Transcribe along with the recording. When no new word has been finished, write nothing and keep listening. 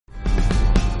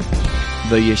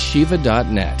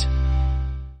theyeshiva.net.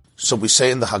 So we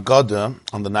say in the Haggadah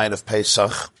on the night of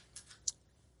Pesach,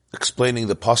 explaining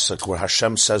the pasuk where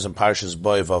Hashem says in Parshas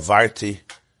Bo, "Vavarti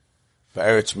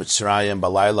v'eretz Mitzrayim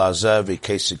b'layla hazeh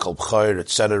v'kesi kol b'chor,"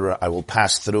 etc. I will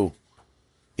pass through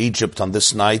Egypt on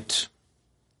this night,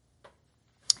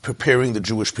 preparing the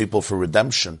Jewish people for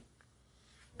redemption.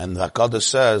 And the Haggadah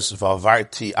says,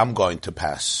 "Vavarti," I'm going to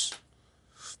pass.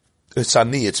 It's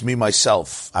ani, it's me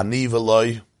myself. Ani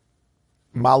v'loi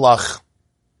malach.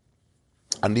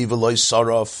 Ani v'loi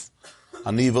saraf,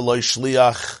 ani v'loi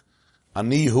shliach,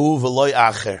 ani hu v'loi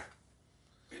acher.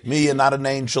 Me and not an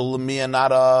angel, and me and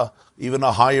not even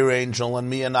a higher angel, and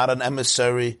me and not an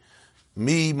emissary.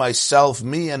 Me, myself,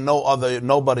 me and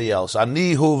nobody else.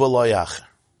 Ani hu v'loi acher.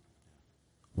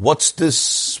 What's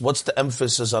this? What's the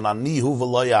emphasis on ani hu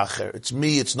v'loi acher? It's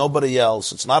me, it's nobody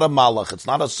else. It's not a malach, it's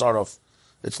not a saraf,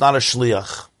 it's not a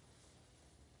shliach.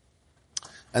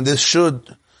 And this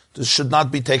should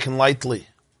not be taken lightly,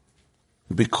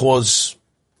 because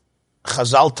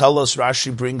Chazal tell us,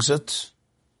 Rashi brings it,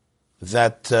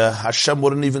 that Hashem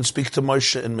wouldn't even speak to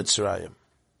Moshe in Mitzrayim.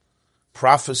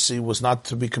 Prophecy was not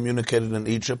to be communicated in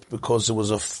Egypt because it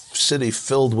was a city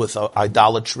filled with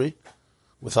idolatry,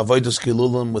 with avodas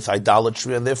kilulim, with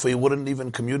idolatry, and therefore he wouldn't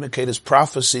even communicate his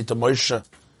prophecy to Moshe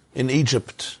in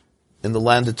Egypt, in the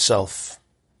land itself.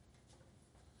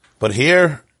 But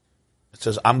here, it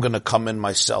says, I'm going to come in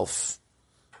myself.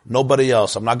 Nobody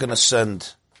else. I'm not going to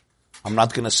send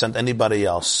anybody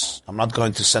else. I'm not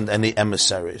going to send any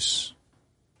emissaries.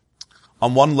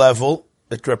 On one level,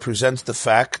 it represents the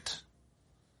fact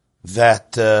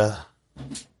that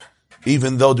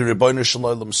even though the Ribbono Shel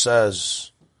Olam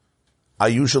says, I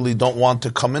usually don't want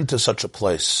to come into such a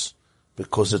place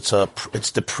because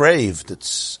it's depraved,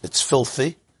 it's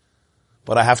filthy,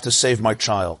 but I have to save my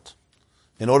child.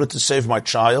 In order to save my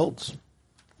child,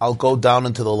 I'll go down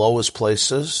into the lowest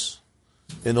places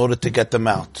in order to get them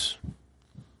out.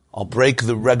 I'll break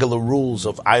the regular rules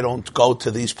of I don't go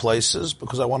to these places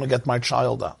because I want to get my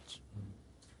child out.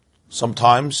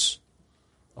 Sometimes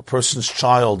a person's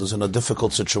child is in a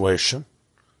difficult situation,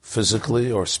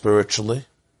 physically or spiritually,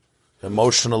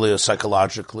 emotionally or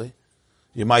psychologically.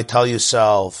 You might tell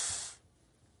yourself,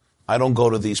 I don't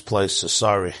go to these places,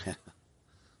 sorry.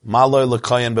 Maloi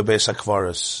l'koyen bebeis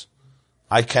hakvaros.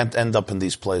 I can't end up in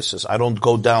these places. I don't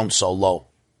go down so low.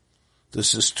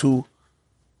 This is too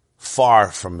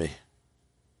far from me.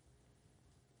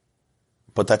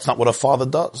 But that's not what a father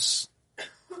does.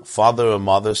 A father or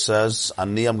mother says,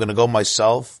 Ani, I'm going to go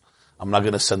myself. I'm not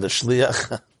going to send a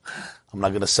shliach. I'm not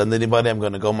going to send anybody. I'm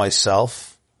going to go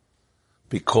myself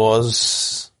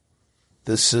because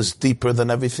this is deeper than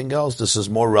everything else. This is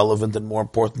more relevant and more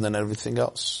important than everything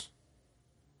else.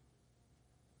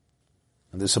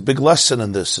 And there's a big lesson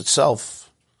in this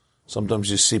itself. Sometimes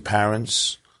you see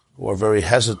parents who are very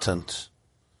hesitant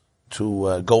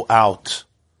to go out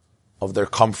of their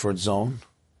comfort zone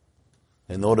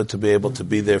in order to be able to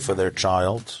be there for their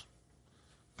child,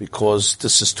 because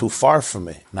this is too far from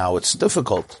me. Now it's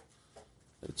difficult.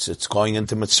 It's going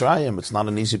into Mitzrayim. It's not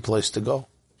an easy place to go.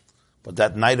 But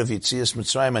that night of Yetzias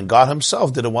Mitzrayim, and God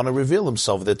himself didn't want to reveal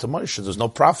himself there to Moshe. There's no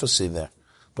prophecy there.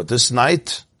 But this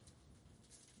night,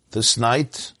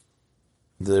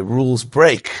 the rules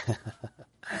break.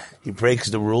 He breaks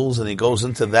the rules and he goes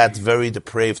into that very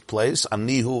depraved place.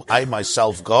 Anihu, I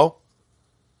myself go.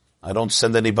 I don't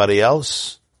send anybody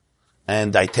else.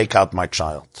 And I take out my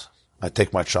child. I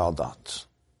take my child out.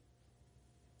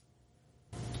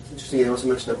 It's interesting, you also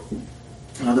mentioned that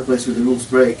another place where the rules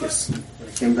break is when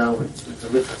it came down with the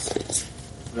Lichas.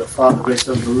 The father breaks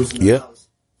down the rules in the house.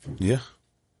 Yeah.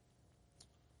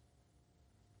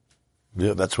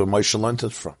 Yeah, that's where Moshe learned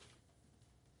it from.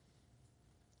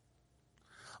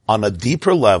 On a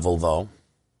deeper level,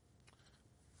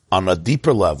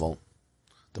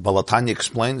 the Baal HaTanya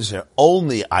explains here,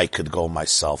 only I could go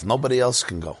myself. Nobody else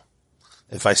can go.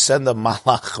 If I send a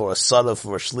malach or a saraf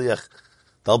or a shliach,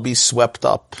 they'll be swept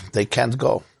up. They can't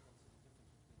go.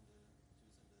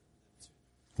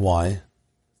 Why?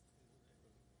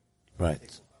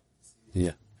 Right.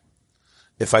 Yeah.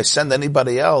 If I send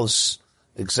anybody else,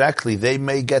 exactly, they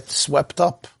may get swept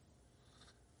up.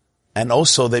 And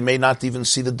also, they may not even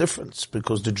see the difference,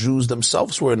 because the Jews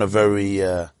themselves were in a very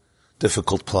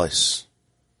difficult place.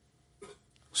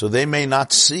 So they may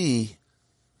not see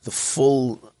the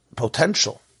full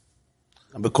potential.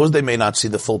 And because they may not see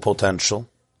the full potential,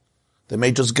 they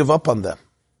may just give up on them.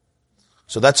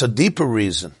 So that's a deeper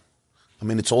reason. I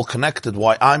mean, it's all connected,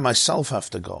 why I myself have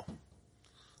to go.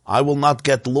 I will not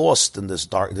get lost in this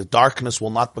dark. The darkness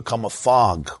will not become a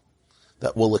fog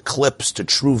that will eclipse the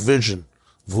true vision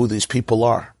of who these people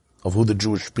are. of who the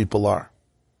Jewish people are.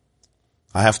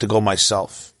 I have to go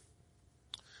myself.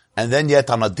 And then yet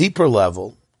on a deeper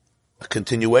level, a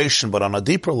continuation, but on a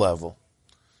deeper level,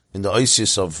 in the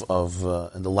oasis in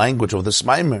the language of this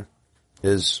Maimer,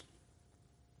 is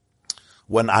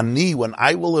when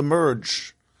I will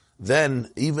emerge, then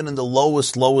even in the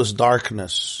lowest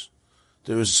darkness,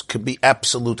 could be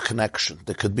absolute connection.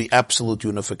 There could be absolute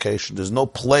unification. There's no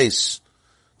place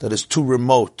that is too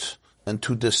remote and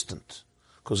too distant.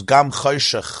 Because gam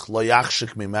choshech lo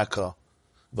yachshik mimeka,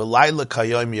 v'layla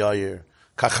kayom yair,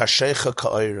 kachashecha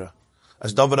ka'ira.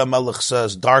 As David HaMelech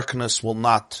says, darkness will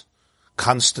not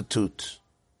constitute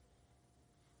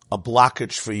a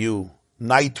blockage for you.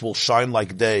 Night will shine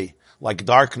like day, like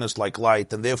darkness, like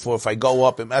light. And therefore, if I go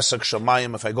up, im esek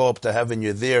shamayim, if I go up to heaven,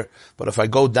 you're there. But if I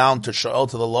go down to Sheol,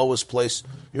 to the lowest place,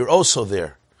 you're also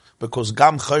there. Because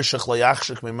gam choshech lo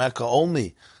yachshik mimeka,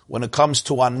 only when it comes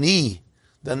to ani,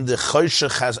 then the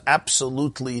choshech has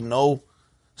absolutely no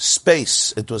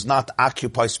space. It does not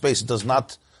occupy space. It does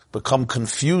not become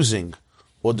confusing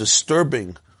or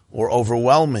disturbing or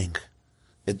overwhelming.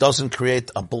 It doesn't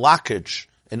create a blockage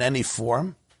in any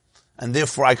form. And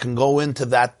therefore I can go into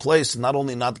that place and not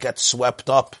only not get swept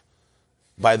up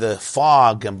by the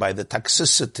fog and by the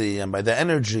toxicity and by the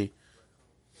energy.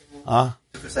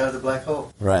 It's out of the black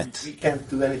hole. Right. We can't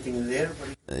do anything in there.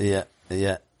 But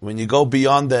Yeah. When you go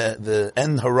beyond the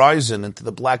end horizon into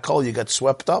the black hole, you get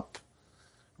swept up.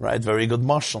 Right? Very good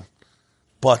marshal.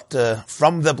 But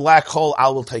from the black hole, I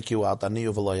will take you out. Ani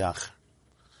u'v'lo.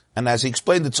 And as he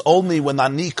explained, it's only when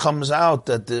Ani comes out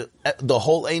that the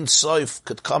whole Ein Sof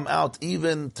could come out,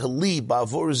 even to Li,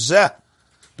 Ba'avur Zeh,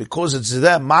 because it's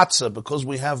Zeh Matzah, because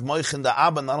we have Moichin the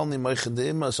Abba, not only Moichin the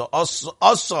Imma, so Asa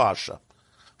Hashem.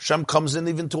 Hashem comes in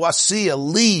even to Asiya,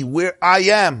 Li, where I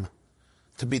am,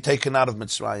 to be taken out of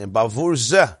Mitzrayim. Ba'avur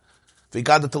Zeh,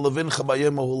 V'gada to Levincha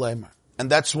B'yom Huleimer. And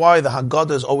that's why the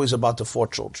Haggadah is always about the 4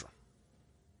 children.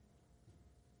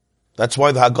 That's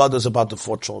why the Haggadah is about the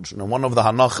 4 children. And one of the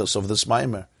Hanachas of this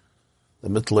Maimer, the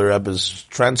Mittler Rebbe's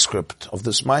transcript of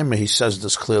this Maimer, he says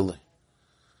this clearly.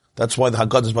 That's why the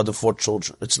Haggadah is about the 4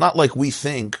 children. It's not like we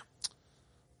think,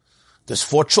 there's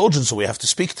 4 children, so we have to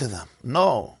speak to them.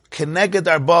 No. Keneged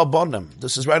arba bonim.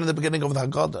 This is right in the beginning of the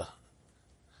Haggadah.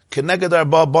 Keneged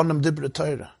arba bonim dibra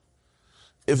Torah.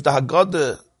 If the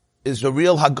Haggadah is a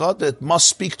real Haggadah, it must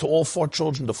speak to all 4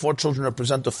 children. The 4 children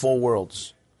represent the 4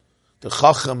 worlds. The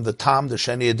Chacham, the Tam, the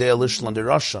Sheni Yedei Elishla, and the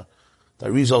Rasha, the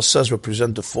Arizal says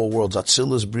represent the 4 worlds.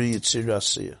 Atzilus, Bri, Yitzir,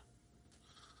 Asiya.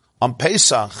 On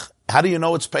Pesach, how do you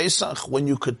know it's Pesach? When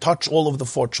you could touch all of the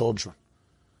 4 children.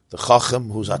 The Chacham,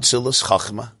 who's Atzilus,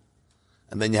 Chachma.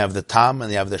 And then you have the Tam,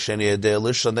 and you have the Sheni Yedei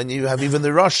Elishla, and then you have even the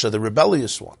Rasha, the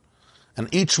rebellious one.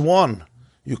 And each one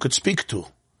you could speak to.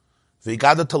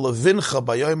 V'igada to Levincha,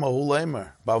 B'yom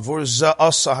Huleimer, Ba'avur Zeh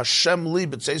Asa Hashem Li,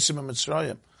 B'tzeisim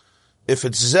Mitzrayim. If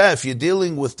it's Zeh, if you're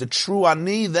dealing with the true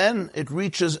Ani, then it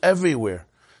reaches everywhere.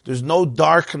 There's no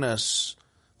darkness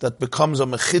that becomes a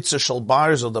mechitza shel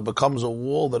barzel, that becomes a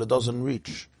wall that it doesn't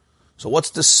reach. So what's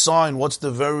the sign? What's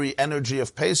the very energy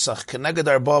of Pesach? Keneged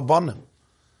arba bonim.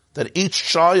 That each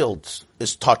child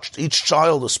is touched, each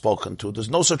child is spoken to. There's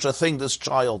no such a thing, this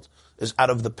child is out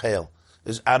of the pale,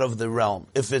 is out of the realm.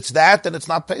 If it's that, then it's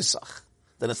not Pesach.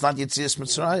 Then it's not Yetzias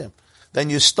Mitzrayim. Then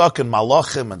you're stuck in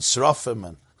Malachim and Srafim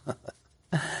and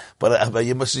but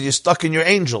you're stuck in your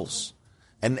angels.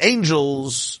 And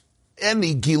angels,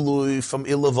 any gilui from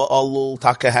Ilava Alul,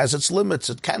 Taka has its limits.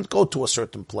 It can't go to a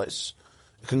certain place.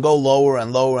 It can go lower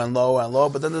and lower and lower and lower,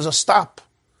 but then there's a stop.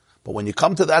 But when you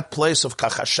come to that place of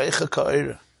Kachashecha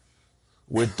Ka'ira,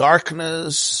 where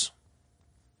darkness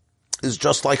is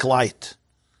just like light.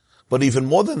 But even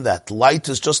more than that, light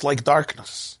is just like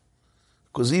darkness.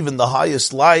 Because even the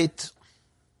highest light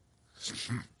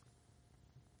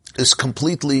is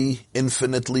completely,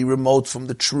 infinitely remote from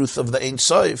the truth of the Ein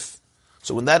Sof.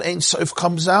 So when that Ein Sof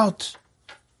comes out,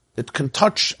 it can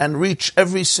touch and reach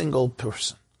every single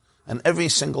person and every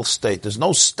single state. There's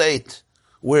no state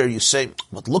where you say,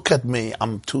 but look at me,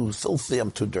 I'm too filthy,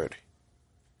 I'm too dirty.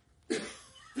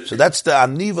 So that's the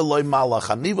Ani v'loi malach,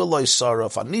 Ani v'loi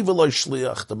saraf, Ani v'loi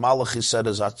shliach. The malach, he said,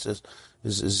 is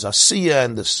asiya,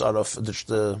 and the saraf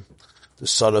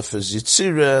is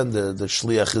yitzira, and the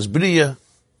shliach is bria.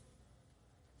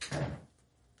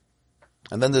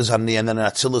 And then there's Ani, and then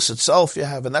Atzilus itself you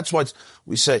have, and that's why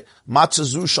we say, matzah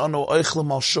zu shano oichlem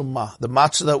al shum ma. The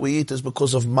matzah that we eat is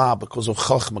because of ma, because of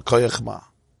chachma, koyach ma.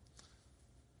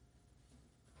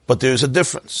 But there's a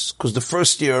difference, because the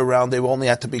first year around, they only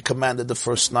had to be commanded the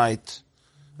first night,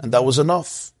 and that was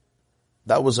enough.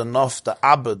 That was enough. The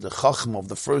Abba, the Chachma of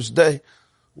the first day,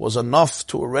 was enough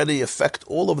to already affect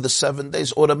all of the 7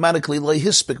 days automatically.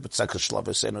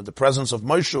 The presence of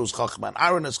Moshe is Chachma and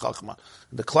Aaron is Chachma.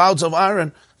 The clouds of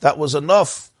Aaron, that was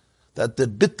enough that the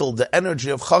bittul, the energy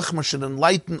of Chachma, should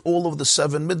enlighten all of the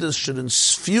 7 middas, should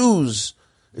infuse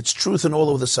its truth in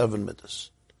all of the 7 middas.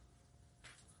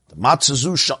 The matzah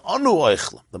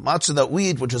that we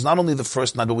eat, which is not only the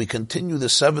first night, but we continue the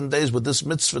 7 days with this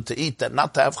mitzvah to eat, that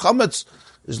not to have chametz,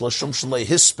 is lashum shalei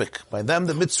hispik. By them,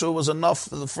 the mitzvah was enough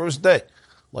for the first day.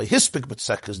 Like hispik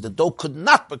b'tzekas, the dough could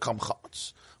not become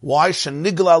chametz. Why?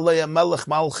 Shenigla leya melech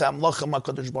malchem lachem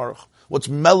HaKadosh Baruch. What's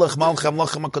melech malchem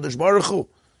lachem HaKadosh Baruch Hu?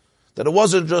 That it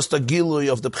wasn't just a gilui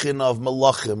of the b'china of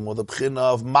melachim or the b'china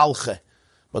of malche,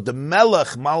 but the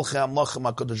melech malchem lachem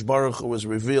HaKadosh Baruch Hu was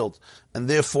revealed, and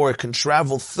therefore it can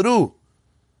travel through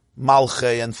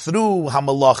Malche and through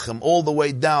Hamalachim all the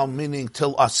way down, meaning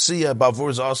till Asiya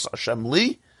Bavur Zas Hashem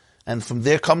Li, and from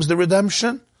there comes the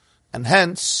redemption, and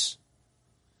hence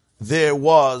there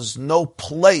was no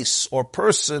place or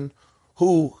person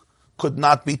who could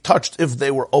not be touched if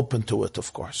they were open to it.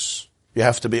 Of course, you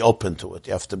have to be open to it.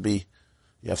 You have to be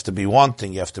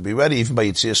wanting. You have to be ready. Even by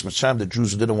Yetzias Mitzrayim, the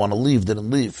Jews who didn't want to leave didn't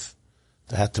leave.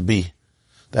 They had to be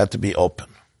open.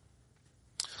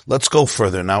 Let's go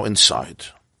further now inside.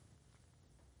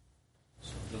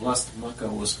 The last Makkah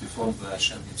was performed by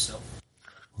Hashem himself.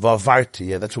 Vavarti,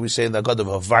 yeah, that's what we say in the God of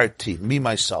Vavarti, me,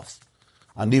 myself.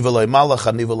 Ani v'loi malach,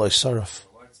 ani v'loi saraf.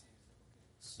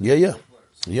 Yeah.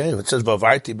 It says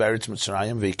Vavarti, Beretz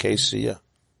Mitzrayim, v'ikesi,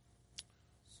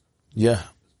 yeah.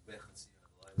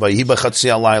 V'yihi b'chatzi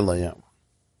alayla, yeah.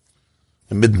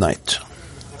 At midnight.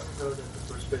 The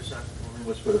first Pesach only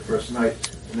was for the first night,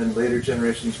 and then later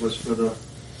generations was for the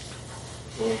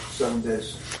 7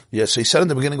 days. Yes, he said in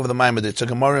the beginning of the Maimon, it's a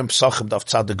Gemara in Pesachim Daf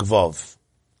Tzadik Vav.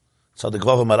 Tzadik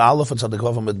Vav Amar Aleph and Tzadik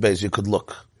Vav Amar Beis. You could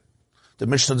look. The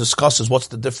Mishnah discusses what's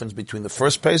the difference between the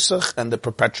first Pesach and the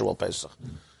perpetual Pesach.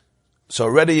 So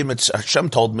already Hashem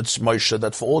told Moshe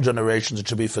that for all generations it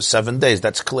should be for 7 days.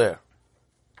 That's clear.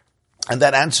 And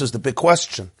that answers the big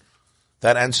question.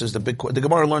 The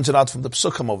Gemara learns it out from the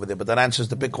Psukim over there, but that answers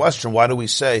the big question. Why do we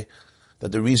say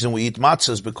that the reason we eat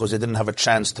matzah is because they didn't have a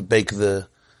chance to bake the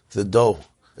dough?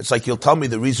 It's like you'll tell me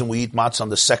the reason we eat matzah on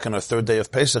the second or third day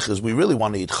of Pesach is we really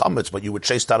want to eat chametz, but you were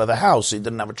chased out of the house, so you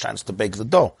didn't have a chance to bake the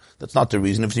dough. That's not the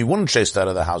reason. If you weren't chased out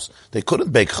of the house, they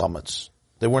couldn't bake chametz.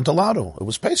 They weren't allowed to. It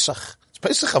was Pesach. It's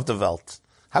Pesach of the Welt.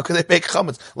 How could they bake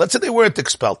chametz? Let's say they weren't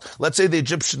expelled. Let's say the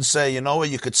Egyptians say, you know what,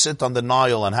 you could sit on the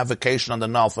Nile and have vacation on the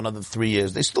Nile for another 3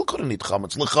 years. They still couldn't eat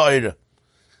chametz. L'chayre.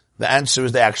 The answer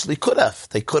is they actually could have.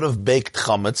 They could have baked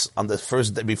chametz on the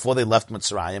first day before they left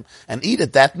Mitzrayim and eat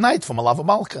it that night from Alava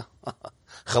Malka.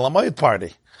 Chalamayit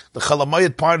party. The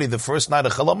Chalamayit party, the first night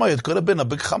of Chalamayit, could have been a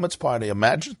big chametz party.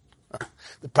 Imagine.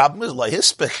 The problem is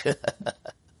lohispik.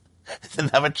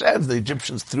 Didn't have a chance. The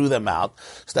Egyptians threw them out.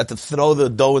 So they had to throw the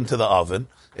dough into the oven.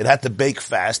 It had to bake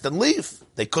fast and leave.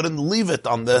 They couldn't leave it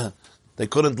they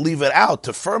couldn't leave it out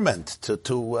to ferment,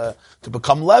 to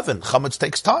become leaven. Chametz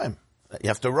takes time. You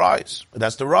have to rise. It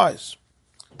has to rise.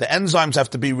 The enzymes have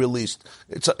to be released.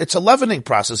 It's a leavening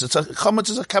process. Chametz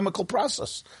is a chemical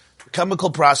process. The chemical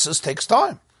process takes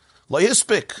time.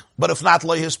 Lohispik. But if not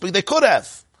lohispik, they could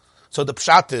have. So the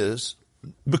pshat is,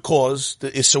 because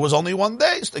the Issa was only 1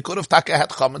 day, so they could have had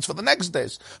chametz for the next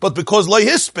days. But because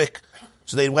lohispik,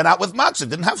 so they went out with matzah, they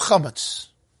didn't have chametz.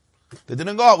 They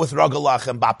didn't go out with ragalach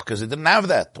and babkas, they didn't have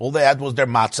that. All they had was their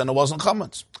matzah and it wasn't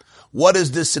chametz. What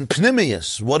is this in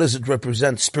Pnimius? What does it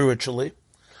represent spiritually?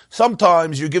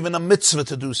 Sometimes you're given a mitzvah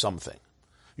to do something.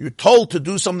 You're told to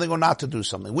do something or not to do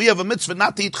something. We have a mitzvah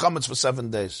not to eat chametz for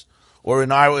 7 days. Or in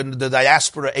the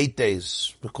diaspora, 8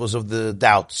 days, because of the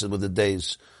doubts with the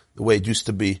days, the way it used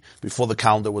to be before the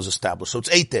calendar was established. So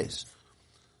it's 8 days.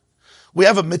 We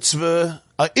have a mitzvah,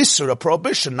 a isser, a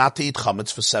prohibition not to eat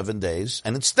chametz for 7 days,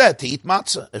 and instead to eat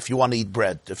matzah, if you want to eat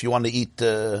bread, if you want to eat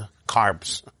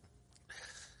carbs.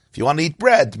 If you want to eat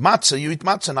bread, matzah, you eat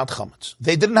matzah, not chametz.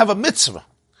 They didn't have a mitzvah.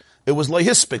 It was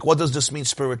lohispik. What does this mean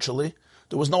spiritually?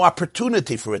 There was no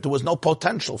opportunity for it. There was no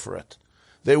potential for it.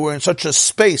 They were in such a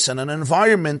space and an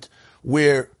environment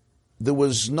where there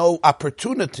was no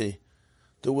opportunity.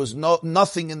 There was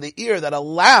nothing in the ear that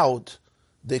allowed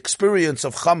the experience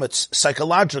of chametz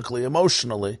psychologically,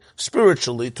 emotionally,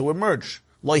 spiritually to emerge.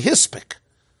 Lohispik.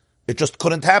 It just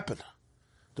couldn't happen.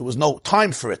 There was no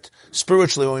time for it.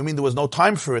 Spiritually, when we mean there was no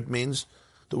time for it, means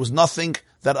there was nothing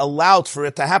that allowed for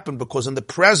it to happen, because in the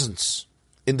presence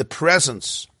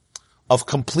of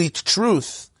complete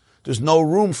truth, there's no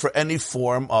room for any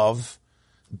form of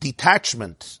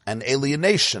detachment and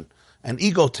alienation and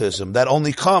egotism. That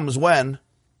only comes when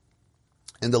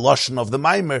In the lashon of the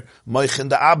Maimer, Moichin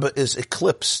the Abba is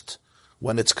eclipsed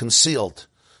when it's concealed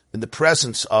in the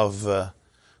presence of the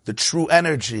true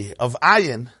energy of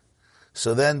Ayin.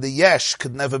 So then the Yesh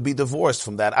could never be divorced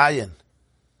from that Ayin.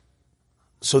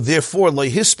 So therefore, Lo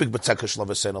Hispik B'Tzekesh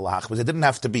Lavasein Alach, because they didn't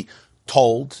have to be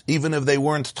told, even if they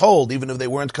weren't told, even if they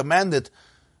weren't commanded,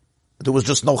 there was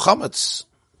just no chametz.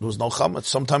 There was no chametz.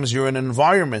 Sometimes you're in an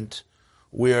environment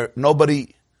where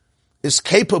nobody is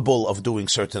capable of doing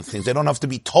certain things. They don't have to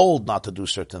be told not to do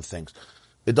certain things.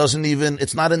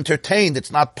 It's not entertained.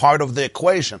 It's not part of the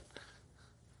equation.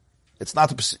 It's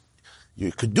not,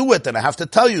 you could do it and I have to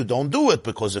tell you, don't do it,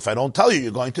 because if I don't tell you,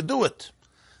 you're going to do it.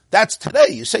 That's today.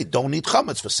 You say, don't eat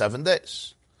chametz for 7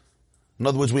 days. In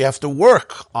other words, we have to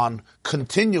work on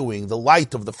continuing the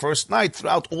light of the first night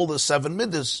throughout all the 7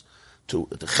 middas to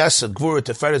the chesed, gvura,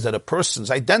 teferes, that a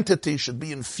person's identity should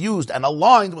be infused and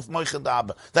aligned with Moichin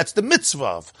Da'aba. That's the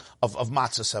mitzvah of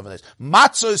matzah 7 days.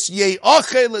 Matzah is yei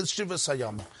ochel es shivas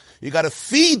hayam. You got to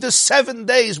feed the 7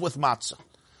 days with matzah.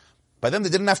 By then, they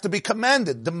didn't have to be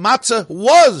commanded. The matzah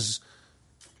was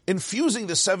infusing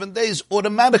the 7 days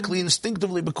automatically,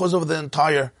 instinctively, because of the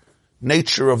entire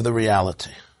nature of the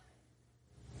reality.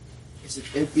 Is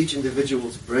it in each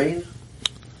individual's brain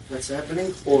that's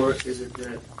happening, or is it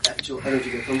the actual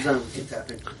energy that comes down we can tap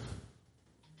into?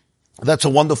 That's a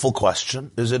wonderful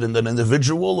question. Is it in an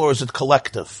individual or is it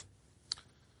collective?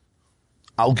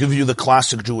 I'll give you the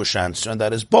classic Jewish answer, and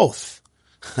that is both.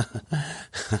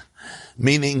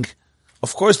 Meaning,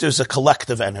 of course, there's a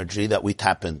collective energy that we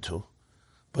tap into,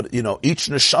 but each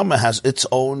neshama has its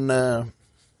own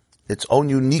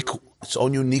unique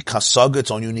hasaga,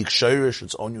 its own unique shirish,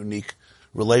 its own unique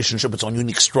relationship, its own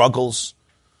unique struggles,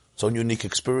 its own unique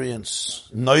experience.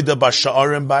 Noida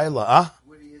b'sha'arim ba'ila,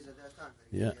 Where he is at that time.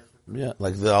 Yeah,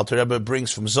 like the Alter Rebbe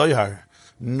brings from Zohar.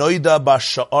 Noida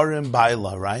b'sha'arim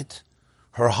ba'ila, right?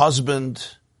 Her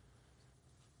husband,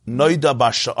 Noida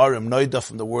b'sha'arim, Noida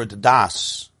from the word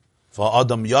das, for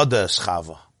Adam Yoda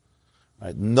Eschava.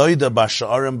 Right? Noida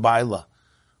b'sha'arim ba'ila.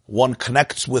 One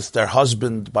connects with their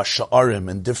husband b'sha'arim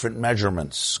in different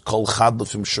measurements. Kol chad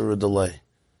l'fim shura delay.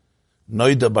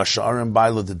 Noida b'sha'arim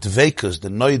ba'ila, the dvekas, the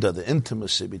noida, the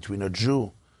intimacy between a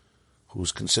Jew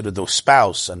who's considered the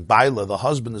spouse, and ba'ila, the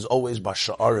husband, is always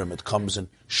b'sha'arim. It comes in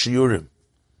shiurim.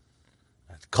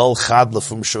 Kol chad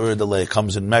l'fim shura delay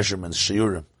comes in measurements,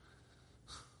 shiurim.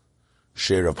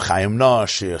 Shir Reb Chaim Na,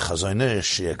 Shir Chazonish,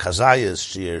 Shir Kazayas,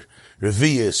 Shir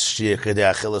Revius, Shir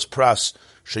Kedei Achilas Pras,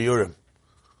 shiurim.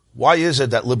 Why is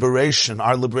it that our liberation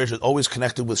is always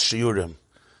connected with shiurim?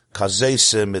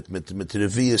 Kazesim, mit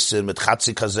reviyasim, mit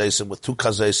chatzi kazesim, with 2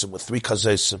 kazesim, with 3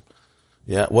 kazesim.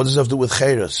 Yeah, what does it have to do with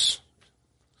chayras?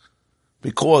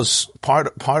 Because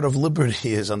part of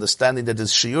liberty is understanding that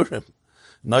it's shiurim.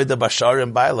 Noida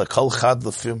basharim baila, kol chad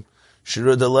lefim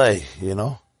shirur delay,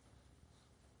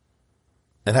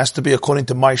 It has to be according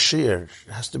to my shir.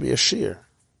 It has to be a shir.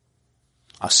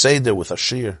 A seder with a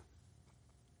shir.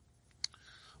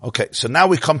 Okay, so now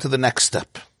we come to the next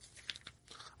step.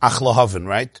 Achlahavin,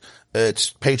 right?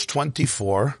 It's page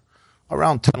 24,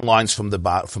 around 10 lines from the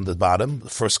bottom, the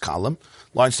first column.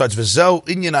 Line starts, V'zeu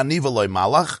inyan ani v'loy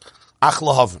malach,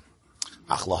 achlahavin.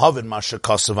 Achlahavin masha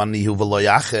kasav anihu v'loy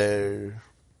acher.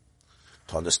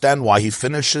 To understand why he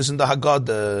finishes in the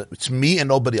Haggadah, it's me and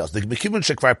nobody else. The Mekibun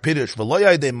shekvar pirish, v'loy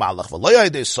aydei malach, v'loy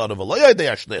aydei sara, v'loy aydei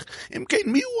ashlich. Im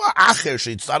kein mi hu acher,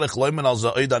 sheyitzarech loymen al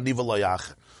za'oid ani v'loy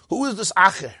acher. Who is this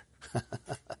acher?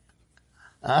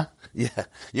 Huh? Yeah.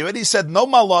 You already said no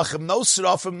malachim, no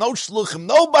serafim, no shluchim.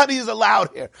 Nobody is allowed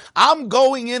here. I'm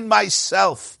going in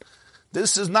myself.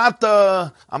 This is not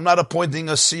I'm not appointing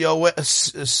a COA.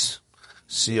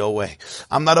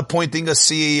 I'm not appointing a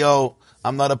CEO.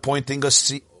 I'm not appointing a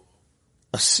COO,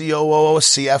 a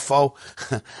CFO.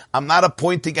 I'm not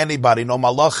appointing anybody. No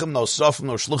malachim, no serafim,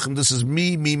 no shluchim. This is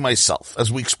me, myself, as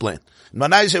we explained. Now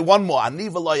I say one more. Ani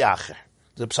v'lo yacher.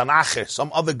 The Psanacher, some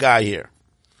other guy here.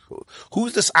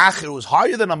 Who's this Acher who's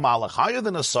higher than a Malach, higher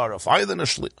than a Saraf, higher than a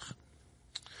Shlich?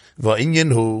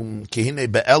 V'inyin hu, kihine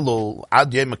be'elu,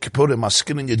 ad yem kippurim,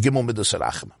 askinin yed gimel midas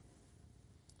arachim.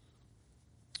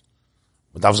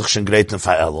 But darf sich schon greiten for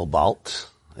Elul bald.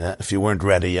 Yeah, if you weren't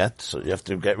ready yet, so you have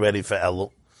to get ready for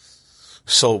Elul.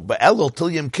 So, be'elul,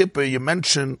 till Yom Kippur, you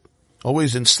mention,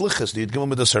 always in Slichas, the yed gimel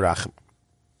midas arachim.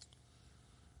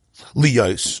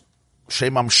 Liyos.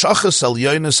 Shemam shachas al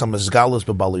yonis hamazgalas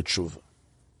b'balei tshuva.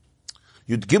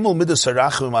 Yud Gimel Midas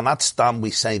Harachim Anat Stam, we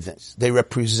say this. They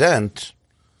represent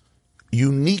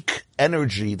unique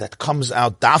energy that comes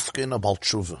out dafka in a Bal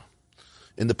Tshuva,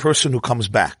 in the person who comes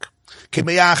back.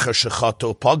 Kemeyacha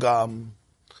shechato pagam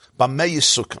b'mei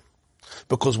yisukim.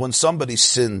 Because when somebody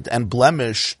sinned and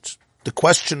blemished The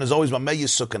question is always,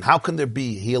 how can there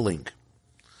be healing?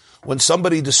 When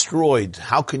somebody destroyed,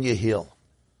 how can you heal?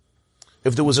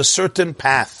 If there was a certain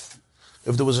path,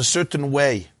 if there was a certain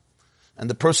way, and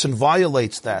the person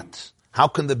violates that, how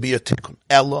can there be a tikkun?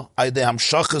 Ella, aydeham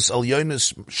shachas al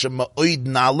yonis shema'oid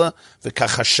nala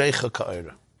v'kachashecha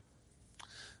ka'ira.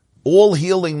 All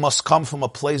healing must come from a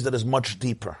place that is much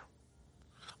deeper.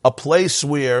 A place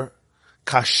where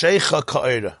kashecha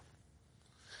ka'ira,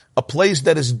 a place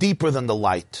that is deeper than the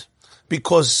light.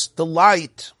 Because the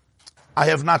light, I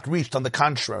have not reached. On the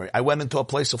contrary, I went into a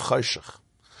place of choshech.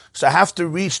 So I have to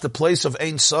reach the place of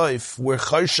Ein Sof, where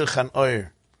choshech and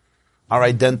oir are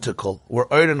identical,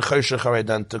 where oir and choshech are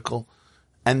identical,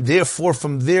 and therefore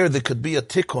from there could be a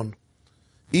tikkun,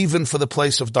 even for the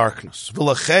place of darkness.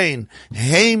 V'lachein,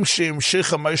 heim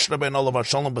she'imshicha Moshe Rabbeinu olav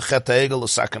hashalom b'chet ha'egel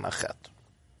l'saken ha'chet.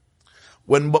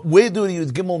 Where do the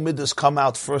Yud Gimel Midas come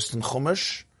out first in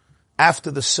Chumash?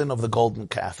 After the sin of the golden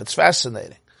calf. It's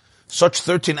fascinating. Such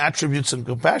 13 attributes and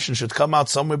compassion should come out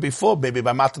somewhere before. Maybe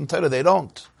by Matan Torah they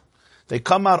don't. They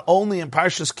come out only in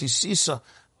Parshas Kisisa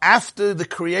after the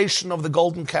creation of the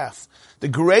golden calf. The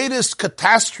greatest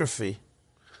catastrophe,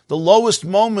 the lowest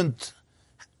moment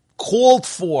called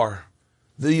for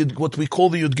what we call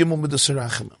the Yud Gimel Midas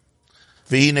Rachamim.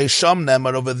 V'hinei sham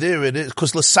nemar, over there it is,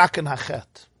 because l'saken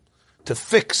hachet, to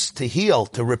fix, to heal,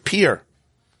 to repair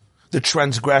the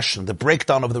transgression, the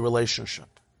breakdown of the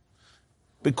relationship.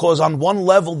 Because on one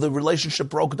level, the relationship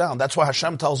broke down. That's why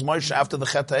Hashem tells Moshe after the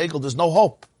Chet HaEgel, there's no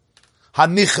hope.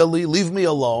 Hanichali, leave me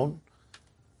alone,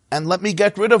 and let me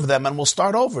get rid of them, and we'll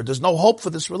start over. There's no hope for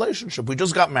this relationship. We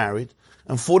just got married,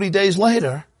 and 40 days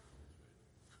later,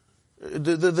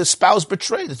 the spouse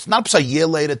betrayed. It's not a year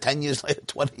later, 10 years later,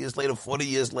 20 years later, 40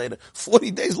 years later,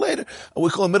 40 days later. We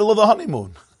call it the middle of the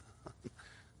honeymoon.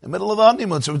 In the middle of the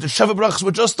honeymoon. So the Sheva Brachas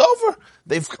were just over.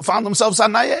 They've found themselves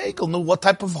on Nayegel. No, what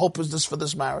type of hope is this for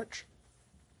this marriage?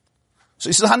 So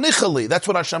he says, Hanichali. That's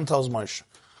what Hashem tells Moshe.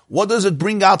 What does it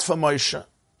bring out for Moshe?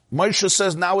 Moshe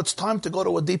says, now it's time to go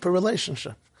to a deeper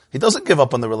relationship. He doesn't give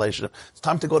up on the relationship. It's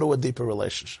time to go to a deeper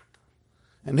relationship.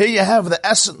 And here you have the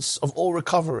essence of all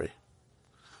recovery.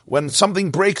 When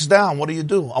something breaks down, what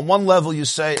do? On one level you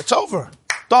say, it's over.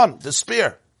 Done.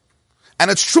 Despair. And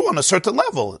it's true on a certain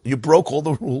level. You broke all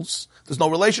the rules. There's no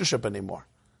relationship anymore.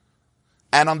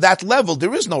 And on that level,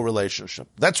 there is no relationship.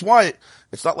 That's why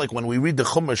it's not like when we read the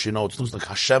Chumash, it looks like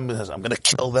Hashem says, I'm going to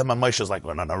kill them. And Moshe is like,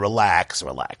 no, relax.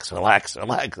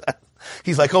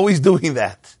 He's like always doing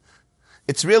that.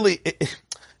 It's really,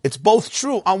 it's both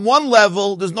true. On one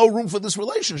level, there's no room for this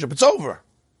relationship. It's over.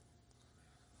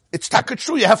 It's taka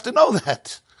true. You have to know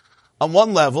that. On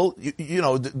one level,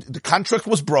 the contract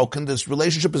was broken. This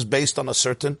relationship is based on a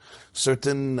certain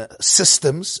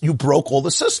systems. You broke all the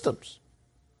systems.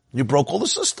 It's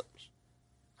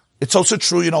also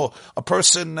true, a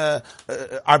person,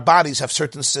 our bodies have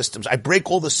certain systems. I break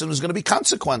all the systems, there's going to be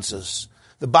consequences.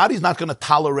 The body's not going to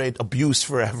tolerate abuse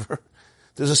forever.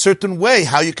 There's a certain way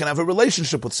how you can have a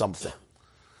relationship with something.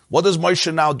 What does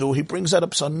Moshe now do? He brings that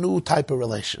up to a new type of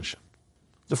relationship.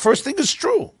 The first thing is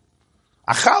true.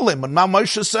 Achalim, and now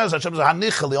Moshe says, Hashem says,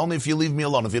 Hanichali, only if you leave me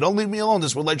alone. If you don't leave me alone,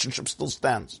 this relationship still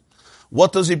stands.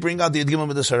 What does he bring out? The Yidgimah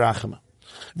Midas Harachim.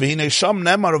 V'hinei sham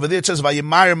nemar, over there it says,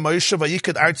 Vayimar Moshe,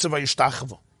 Vayikad Artza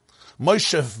Vayishtachavo.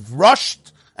 Moshe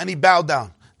rushed and he bowed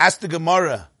down. Ask the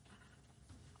Gemara.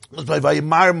 It was by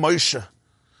Vayimar Moshe.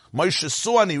 Moshe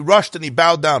saw and he rushed and he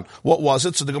bowed down. What was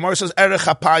it? So the Gemara says, Erech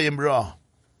HaPayim Ra.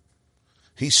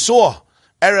 He saw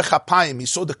Erech HaPayim. He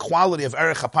saw the quality of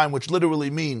Erech HaPayim, which literally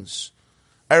means,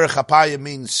 Erech HaPayim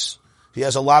means he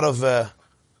has a lot of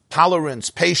tolerance,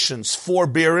 patience,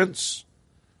 forbearance.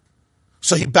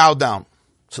 So he bowed down.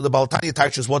 So the Baal Tanya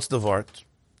teaches, what's the word?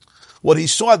 What he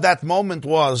saw at that moment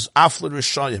was Afler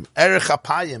Rishayim. Erech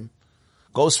HaPayim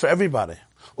goes for everybody.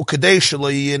 Ukadei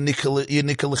shelo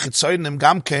yinikal chitzonim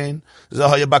gamkein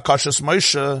zehaya bakashas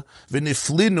Moshe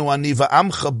v'niflinu ani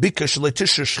va'amcha bikesh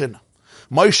letisha shchina.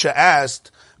 Moshe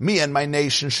asked, me and my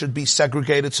nation should be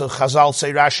segregated, so Chazal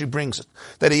say, Rashi brings it,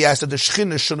 that he asked that the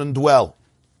Shechina shouldn't dwell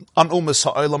on Umas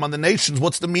Ha'olam, on the nations.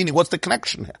 What's the meaning? What's the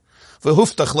connection here?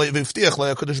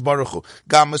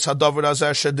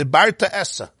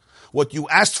 What you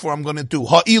asked for, I'm going to do.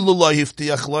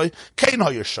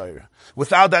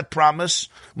 Without that promise,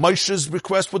 Moshe's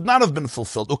request would not have been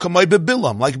fulfilled. Like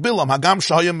Bilam,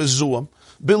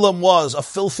 Bilam was a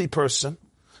filthy person.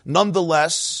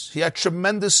 Nonetheless, he had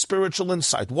tremendous spiritual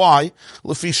insight. Why?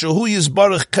 Because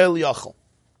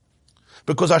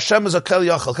Hashem is a Kel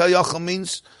Yachal. Kel Yachal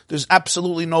means there's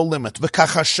absolutely no limit.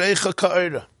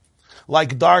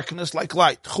 Like darkness, like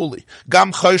light. Chuli.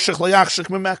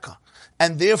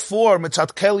 and therefore,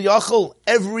 mitzat kel yachol,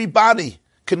 everybody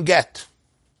can get.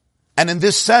 And in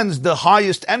this sense, the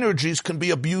highest energies can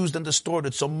be abused and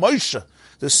distorted. So Moshe,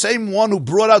 the same one who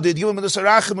brought out the Yidgim and the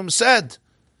Sarachim, said,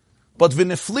 but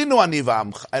v'neflinu ani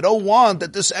v'amcha, I don't want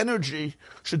that this energy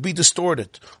should be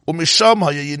distorted. Umisham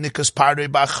haya yinikas paroi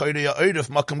ba'achayre ha'oiref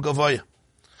makam gavaya.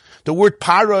 The word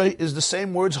paroi is the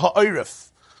same words ha'oiref.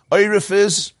 Oiref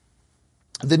is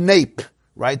the nape,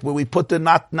 right, where we put the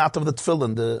knot of the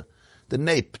tefillin, the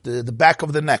nape, the back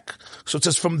of the neck. So it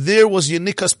says from there was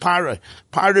Yenikas Paroi.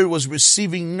 Paroi was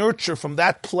receiving nurture from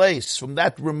that place, from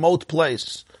that remote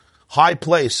place, high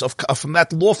place, from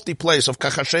that lofty place of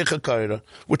Kachashecha Kaira,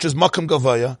 which is Makam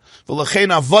Gavaya.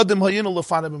 V'lachein avadim hayinu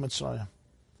lefanim b'Mitzrayim.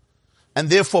 And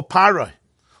therefore Paroi,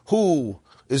 who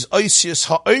is Oisius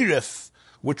Ha'oref,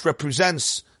 which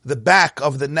represents the back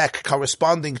of the neck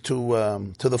corresponding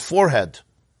to the forehead,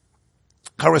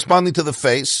 corresponding to the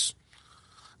face,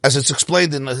 as it's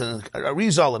explained in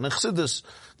Arizal and Chassidus,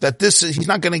 that this is, he's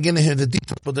not going to get into the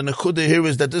details, but the Nekuda here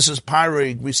is that this is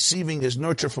Paroi receiving his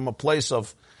nurture from a place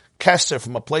of Keser,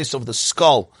 from a place of the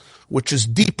skull, which is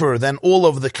deeper than all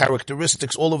of the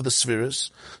characteristics, all of the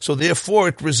spheres. So therefore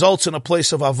it results in a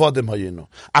place of Avodim Hayinu.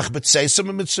 Ach b'tzeisim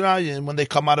in Mitzrayim, when they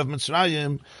come out of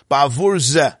Mitzrayim, ba'avur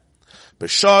zeh,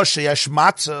 b'shah sheyesh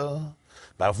matzah,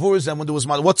 when there was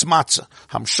matzah, what's matzah?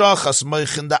 Hamshachas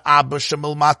meichin da abba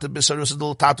shemil mata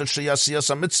b'sarusidul tatar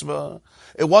sheyasiyas mitzvah.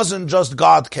 It wasn't just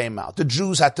God came out. The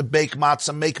Jews had to bake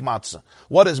matzah, make matzah.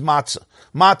 What is matzah?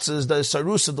 Matzah is the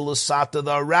sarusidul sata,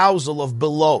 the arousal of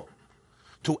below,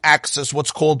 to access what's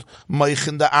called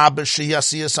meichin da abba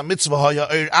sheyasiyas mitzvah.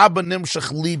 Haya abba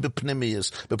nimshach li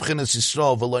b'pnimiyas b'pchinas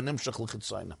Yisrael v'lo nimshach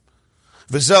l'chitzayna.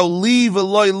 V'zel li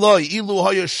v'loi loi ilu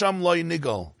haya sham loi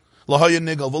nigal. Lahaya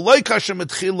nigal. V'loi kashem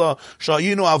etchila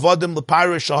shayinu avodim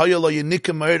l'parish shahaya lo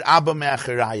yinikim meir abba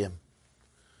me'achirayim.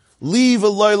 Li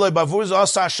v'loi loi bavur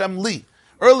z'asa Hashem li.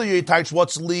 Earlier he types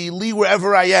what's li, li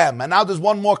wherever I am. And now there's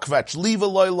one more kvetch. Li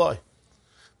v'loi loi.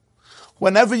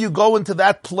 Whenever you go into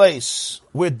that place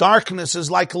where darkness is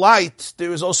like light,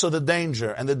 there is also the danger.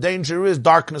 And the danger is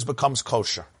darkness becomes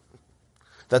kosher.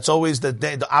 That's always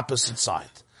the opposite side.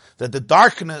 That the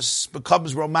darkness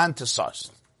becomes romanticized.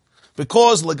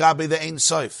 Because legabe the Ein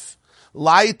Sof,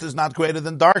 light is not greater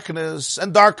than darkness,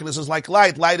 and darkness is like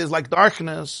light. Light is like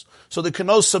darkness. So there can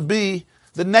also be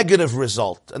the negative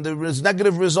result, and the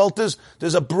negative result is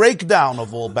there's a breakdown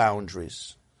of all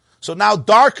boundaries. So now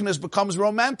darkness becomes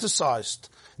romanticized.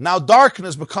 Now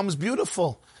darkness becomes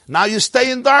beautiful. Now you stay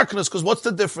in darkness because what's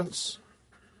the difference?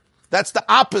 That's the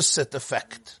opposite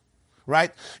effect.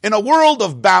 Right? In a world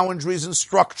of boundaries and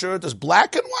structure, there's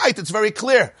black and white, it's very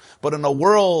clear. But in a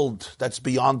world that's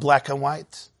beyond black and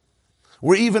white,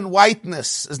 where even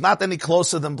whiteness is not any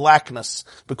closer than blackness,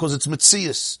 because it's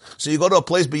Metzius. So you go to a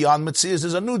place beyond Metzius,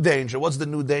 there's a new danger. What's the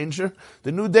new danger?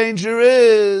 The new danger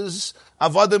is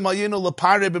Avodim Hayinu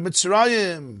L'Parei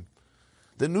B'Mitzrayim.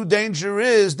 The new danger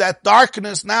is that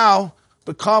darkness now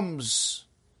becomes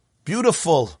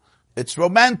beautiful. It's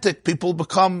romantic. People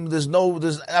become, there's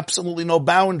absolutely no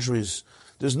boundaries.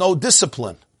 There's no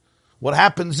discipline. What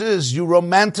happens is you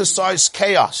romanticize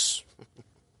chaos.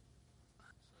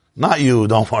 Not you,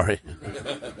 don't worry.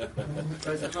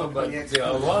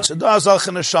 Siddur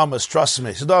Zalchen Neshamas, trust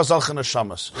me. Siddur Zalchen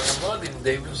Neshamas.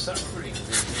 They were suffering.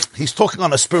 He's talking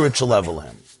on a spiritual level.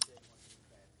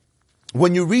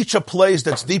 When you reach a place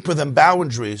that's deeper than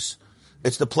boundaries,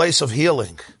 it's the place of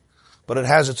healing. But it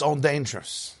has its own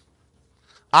dangers.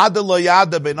 Ada lo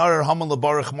yada benarer haman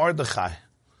lebarach Mordechai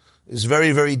is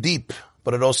very, very deep,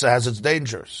 but it also has its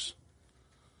dangers.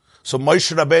 So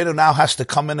Moshe Rabbeinu now has to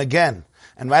come in again.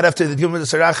 And right after the Yom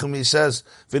Sarachim, he says,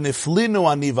 "V'niflinu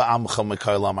aniva amcha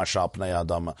mekaylam ashal pnei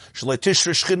adama shlei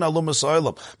tishri shchina lumas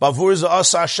olam bavur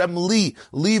za'asa Hashem li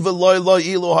v'loy lo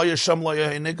ilu hayasham lo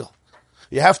yahinigel."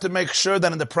 You have to make sure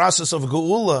that in the process of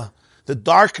geula, the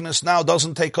darkness now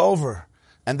doesn't take over,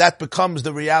 and that becomes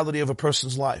the reality of a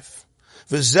person's life.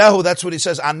 V'zehu, that's what he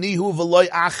says, anihu v'loy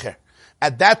acher.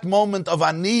 At that moment of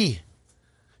ani,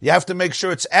 you have to make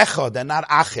sure it's echad and not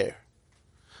acher.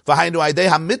 V'hainu aidei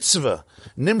ha-mitzvah,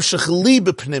 nimshach li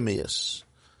b'pnimiyas.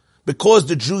 Because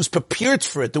the Jews prepared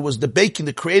for it, there was the baking,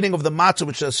 the creating of the matzah,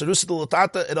 which is Sarusa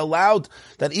L'Tata, it allowed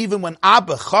that even when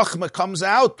Abba, Chachma comes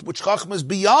out, which Chachma is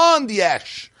beyond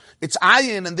Yesh, it's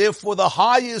Ayin, and therefore the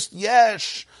highest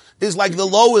Yesh is like the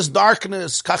lowest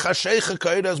darkness, Kachashecha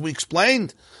Kaira, as we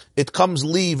explained. It comes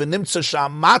leave and nimtza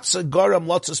sham matzah garam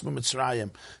lotzes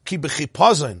b'mitzrayim ki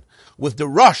b'chipazin. with the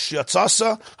rush,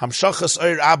 Yatzasa, Hamshachas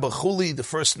Eir Abba Chuli, the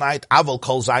first night, Aval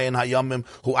Kol Zayin Hayamim,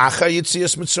 Hu Acha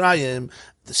Yitzias Mitzrayim,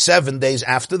 the 7 days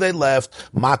after they left,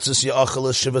 Matzis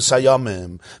Ya'achal Shivas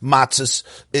Hayamim, Matzis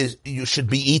you should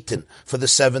be eaten for the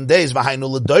 7 days, V'hainu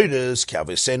L'doiris,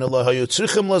 K'aviseinu L'hayu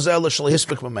Tzrichim L'zel, Shal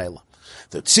Hispik Mamela.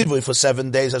 The tzivui for 7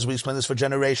 days, as we explained this for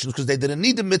generations, because they didn't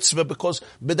need the mitzvah, because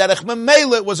b'derech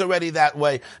memela it was already that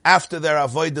way after their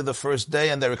avodah the first day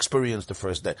and their experience the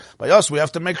first day. By us, we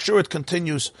have to make sure it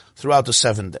continues throughout the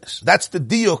 7 days. That's the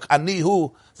diuk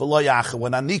anihu v'lo yacher.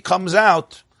 When ani comes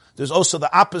out, there's also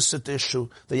the opposite issue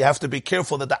that you have to be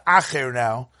careful that the acher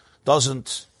now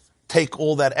doesn't take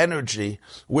all that energy,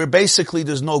 where basically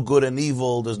there's no good and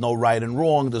evil, there's no right and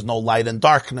wrong, there's no light and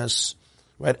darkness.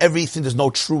 Right? Everything, there's no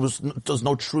truth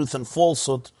and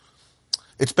falsehood.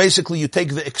 It's basically you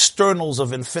take the externals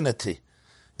of infinity.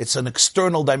 It's an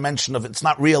external dimension of it. It's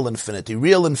not real infinity.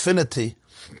 Real infinity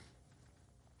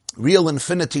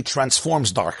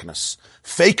transforms darkness.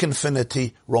 Fake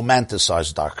infinity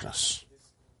romanticizes darkness.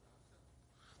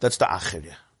 That's the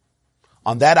acher.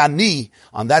 On that ani,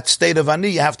 on that state of ani,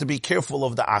 you have to be careful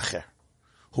of the acher,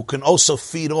 who can also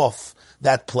feed off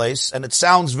that place. And it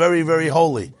sounds very, very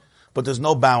holy. But there's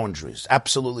no boundaries.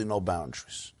 Absolutely no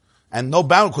boundaries. And no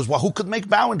boundaries, because who could make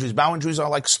boundaries? Boundaries are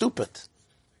like stupid.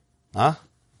 Huh?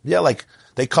 Yeah, like,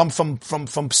 they come from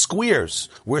squares.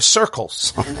 We're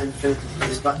circles. And there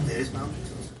is boundaries also.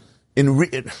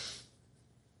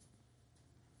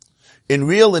 In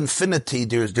real infinity,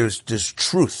 there's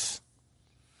truth.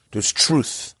 There's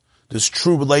truth. There's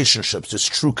true relationships. There's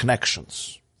true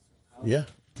connections. Yeah.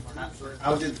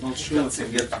 How did Moshe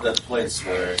get to that place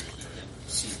where...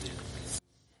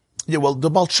 Yeah, well, the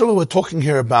Baal Tshuva we're talking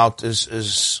here about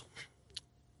is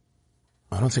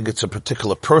I don't think it's a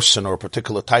particular person or a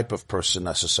particular type of person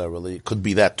necessarily. It could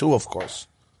be that too, of course.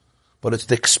 But it's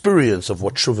the experience of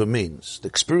what Tshuva means. The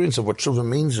experience of what Tshuva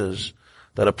means is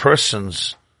that a person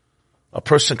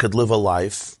could live a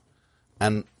life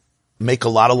and make a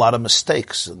lot of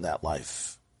mistakes in that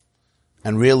life.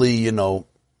 And really, you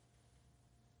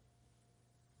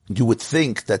would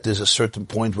think that there's a certain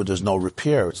point where there's no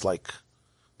repair. It's like,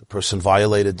 the person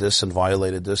violated this and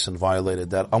violated this and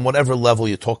violated that, on whatever level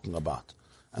you're talking about.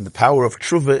 And the power of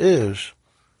tshuva is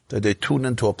that they tune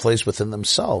into a place within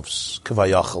themselves,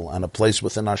 kivayachal, and a place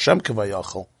within Hashem,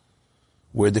 kivayachal,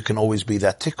 where there can always be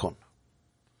that tikkun.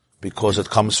 Because it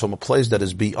comes from a place that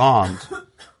is beyond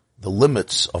the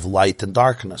limits of light and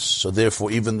darkness. So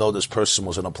therefore, even though this person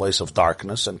was in a place of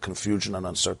darkness and confusion and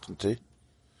uncertainty,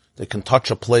 they can touch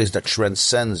a place that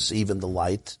transcends even the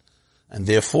light, and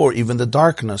therefore, even the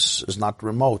darkness is not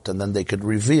remote, and then they could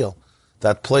reveal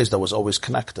that place that was always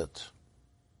connected.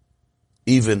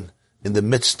 Even in the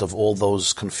midst of all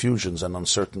those confusions and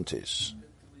uncertainties.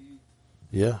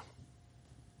 Yeah.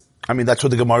 I mean, that's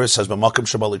what the Gemara says, where the Baal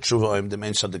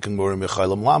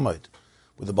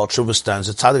Tshuva stands,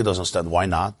 the tzaddik doesn't stand. Why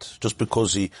not? Just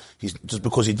because he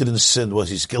didn't sin,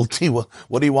 he's guilty.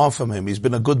 What do you want from him? He's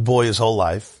been a good boy his whole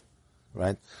life.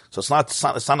 Right? So it's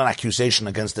not an accusation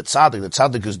against the tzaddik. The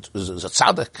tzaddik is a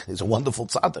tzaddik. He's a wonderful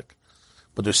tzaddik.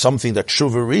 But there's something that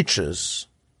tshuva reaches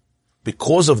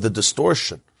because of the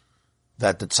distortion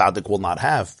that the tzaddik will not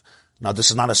have. Now, this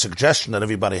is not a suggestion that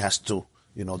everybody has to,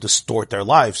 distort their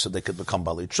lives so they could become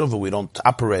bali tshuva. We don't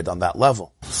operate on that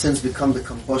level. Sins become the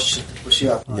combustion to push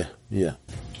you up. Yeah.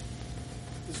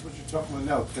 This is what you're talking about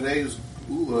now. Today's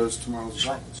ula is tomorrow's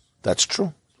darkness. That's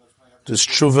true. There's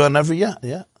tshuva in every,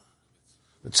 yeah.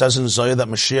 It says in Zohar that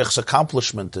Mashiach's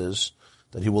accomplishment is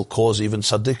that he will cause even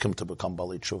tzaddikim to become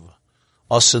bali tshuva.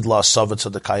 Asid la asavet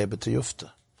tzadikaya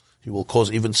b'tiyufta. He will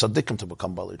cause even tzaddikim to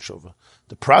become bali tshuva.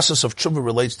 The process of tshuva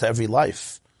relates to every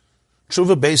life.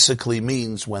 Tshuva basically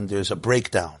means when there's a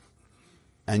breakdown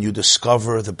and you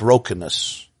discover the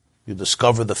brokenness, you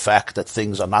discover the fact that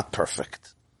things are not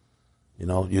perfect.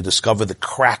 You discover the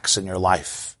cracks in your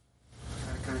life.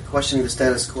 Kind of questioning the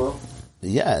status quo.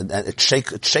 Yeah, and it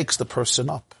shakes the person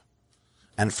up.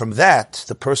 And from that,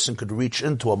 the person could reach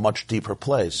into a much deeper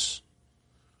place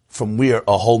from where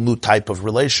a whole new type of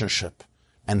relationship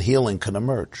and healing can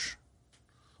emerge.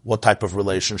 What type of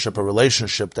relationship? A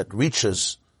relationship that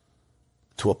reaches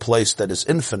to a place that is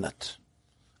infinite.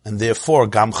 And therefore,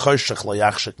 gam choshech lo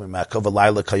yachshek mimeka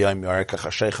v'layla kayom yoreka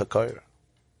chashecha koyer.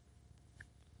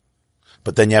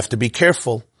 But then you have to be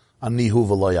careful, anihu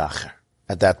v'lo yacher,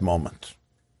 at that moment.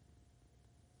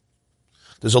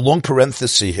 There's a long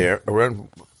parenthesis here. I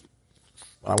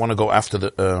want to go after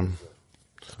the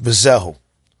v'zehu.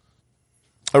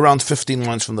 Around 15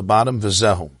 lines from the bottom,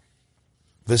 v'zehu.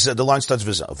 The line starts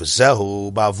v'zehu.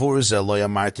 V'zehu ba'avur ze lo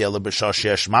yamarti ela b'shah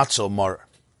sheyesh matzo mor.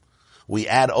 we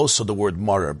add also the word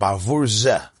marer. Bavur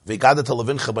zeh.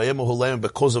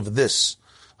 Because of this,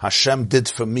 Hashem did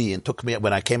for me and took me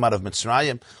when I came out of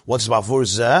Mitzrayim. What's bavur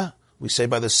zeh? We say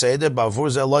by the Seder, bavur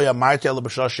zeh lo yamarti ala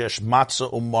b'shas yesh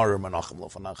matzah u'marer menachem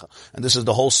lofanacha. And this is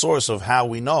the whole source of how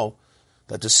we know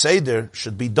that the Seder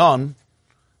should be done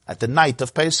at the night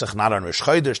of Pesach, not on Rosh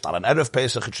Chodesh, not on Erev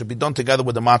Pesach. It should be done together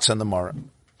with the matzah and the marer.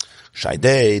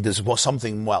 Shaydei, there's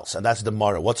something else, and that's the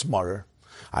marer. What's marer?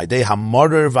 Aidei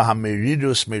ha-marer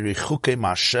v'ha-merirus merichuke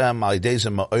ma'ashem aidei ze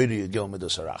ma'ori yigil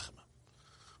midus harachim.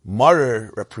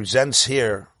 Marer represents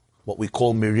here what we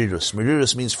call merirus.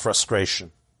 Merirus means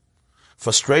frustration.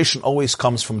 Frustration always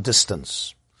comes from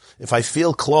distance. If I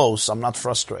feel close, I'm not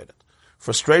frustrated.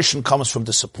 Frustration comes from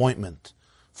disappointment,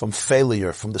 from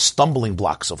failure, from the stumbling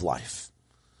blocks of life.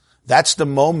 That's the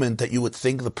moment that you would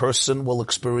think the person will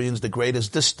experience the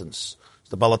greatest distance.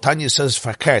 The Baal HaTanya says,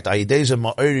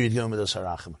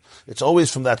 it's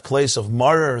always from that place of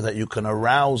marer that you can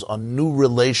arouse a new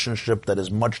relationship that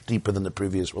is much deeper than the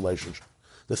previous relationship.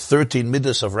 The 13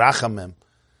 midas of Rachamim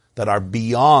that are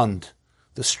beyond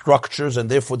the structures, and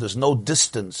therefore there's no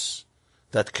distance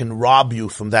that can rob you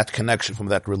from that connection, from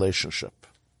that relationship.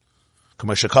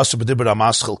 Which is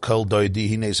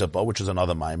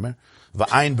another mimer.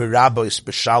 V'ayin b'rabos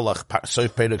b'shalach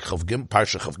soif perek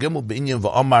parsha chav gimel b'inyan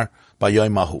v'omar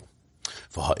b'yoyim ahu.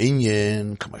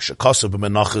 V'ha'inyan k'ma shekasav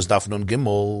b'menachas daf nun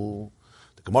gimel.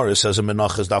 The Gemara says in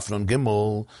Menachas daf nun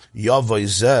gimel yavoi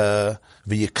zeh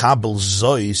v'yikabel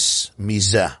zois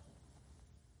mizeh.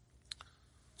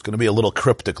 It's going to be a little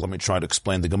cryptic. Let me try to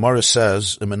explain. The Gemara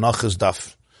says in Menachas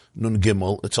daf nun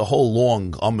gimel. It's a whole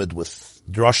long amid with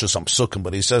drashas on psukim,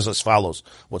 but he says as follows.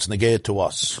 What's negated to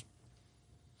us?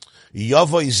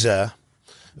 Yavoi zeh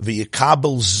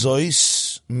v'yikabel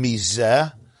zois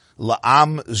mizeh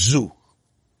la'am zu.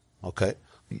 Okay,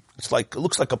 it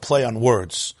looks like a play on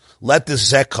words. Let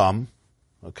this zeh come.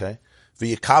 Okay,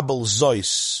 v'yikabel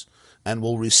zois, and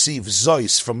will receive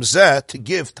zois from zeh to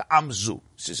give to am zu.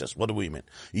 She says, what do we mean?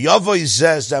 Yavoi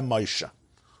zeh zeh Moshe.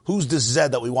 Who's this zeh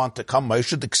that we want to come?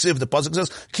 Moshe. The ksiv, the pasuk says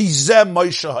ki zeh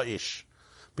Moshe ha'ish.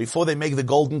 Before they make the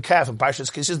golden calf in Parshas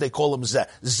Kisses, they call him Zeh.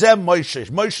 Zeh Moshe.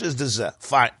 Moshe is the Zeh.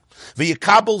 Fine.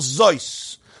 V'yikabel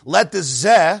zois. Let the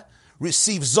Zeh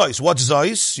receive zois. What's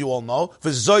zois? You all know.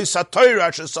 V'zois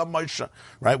ha-Torah shesam Moshe.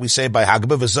 Right? We say by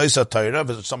Hagba, v'zois ha-Torah,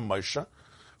 v'zosam Moshe,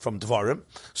 from Dvarim.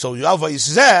 So Yavai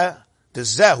Zeh, the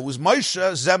Zeh, who is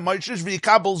Moshe, Zeh Moshe,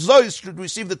 v'yikabel zois, should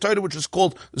receive the Torah which is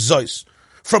called zois.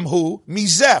 From who?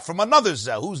 Mizeh. From another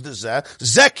Zeh. Who's the Zeh?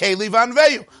 Zeh Keli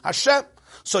v'anveyu. Hashem.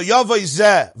 So Yavai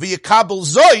Zeh v'yikabel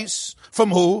zois, from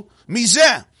who?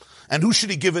 Mizeh. And who should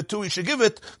he give it to? He should give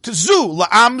it to Zu,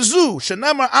 la'am Zu,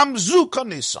 shenemar am Zu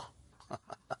kanisa.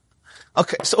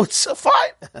 Okay, so it's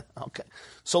fine. Okay.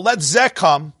 So let Zeh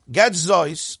come, get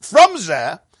zois from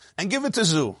Zeh, and give it to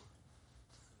Zu.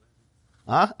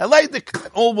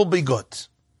 All will be good.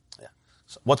 Yeah.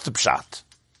 So what's the pshat?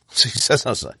 So he says,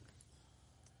 V'hainu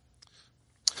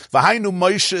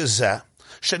Moshe Zeh,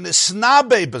 it's not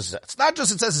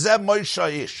just it says Zeh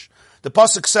Moshe Ish. The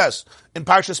pasuk says in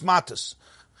Parshas Matas,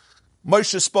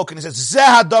 Moshe spoke and he says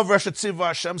Zeh Hadav Reshet Tziva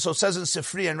Hashem. So it says in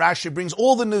Sifri, and Rashi brings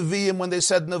all the Nevi'im when they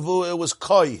said Nevu, it was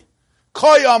Koi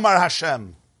Amar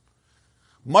Hashem.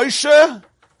 Moshe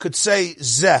could say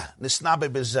Zeh Nisnabe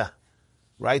Bezeh,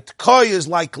 right? Koi is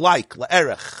like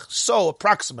la'erech. So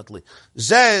approximately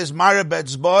Zeh is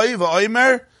Marabetz Boy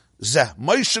v'Oimer Zeh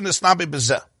Moshe Nisnabe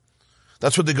Bezeh.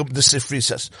 That's what the Sifri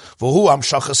says. For who am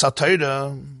shachas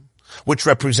ha-Torah, which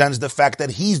represents the fact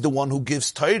that he's the one who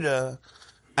gives Torah,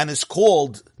 and is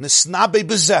called nisnabe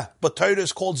bezeh, but Torah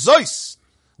is called zois.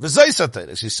 V'zois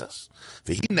ha-Torah, she says.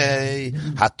 V'hinei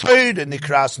ha-Torah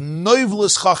nikras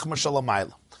noivlus chachma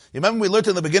shalamayla. You remember we learned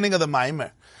in the beginning of the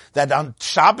Maimer that on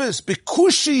Shabbos,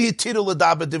 bikushi hitiru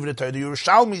l'daber divrei Torah. The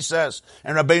Yerushalmi says,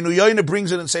 and Rabbeinu Yoina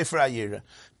brings it in Sefer Hayira.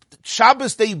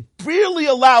 Shabbos, they barely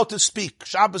allowed to speak.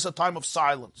 Shabbos, a time of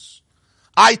silence.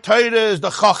 Torah is the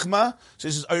Chachma. So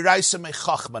he says, Oiraisa me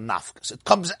Chachma nafkas. It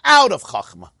comes out of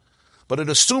Chachma. But it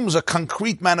assumes a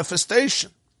concrete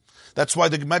manifestation. That's why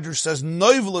the Medrash says,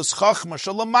 Noivlus Chachma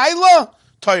Shalamayla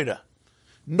Torah.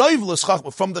 Noivlus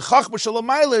Chachma. From the Chachma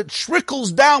Shalamayla, it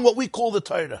trickles down what we call the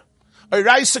Torah.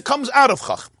 Oiraisa comes out of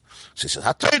Chachma. So he says,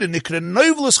 ha-Torah nikra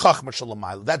noivlus chachma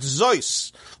shalamayla. That's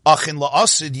zois. Achin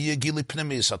la'asid yeh gili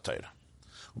pnimiyas ha-Torah.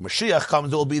 When Mashiach comes,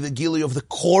 there will be the gili of the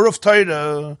core of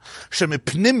Torah. Shemi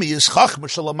pnimiyas chachma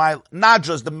shalamayla. Not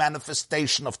just the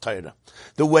manifestation of Torah.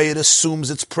 The way it assumes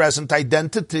its present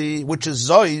identity, which is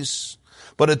zois.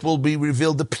 But it will be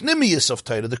revealed the pnimiyas of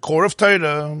Torah, the core of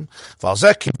Torah. That's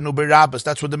what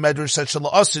the Medrash said,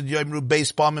 shala'asid yoimru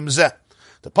beis pamim zeh.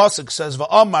 The pasuk says,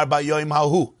 "Va'amar ba'yoyim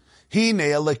hahu, hine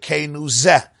elekeinu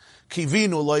zeh,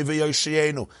 kivinu loy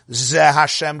v'yoshienu, zeh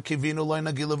Hashem kivinu loy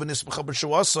nagilu v'nisbcha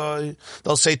b'shuasai."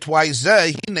 They'll say twice,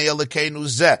 zeh, hine elekeinu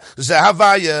zeh, zeh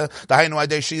havaya, dahainu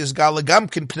adeshi is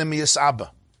galagamkin pnimius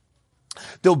abba.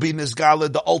 There'll be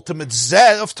Nizgala, the ultimate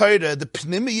Zeh of Torah, the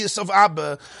Pnimius of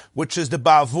Abba, which is the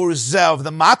Ba'avur Zeh of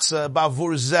the Matzah,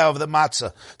 Ba'avur Zeh of the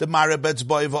Matzah. The Marabetz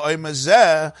Boy V'Oyma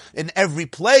Zeh, in every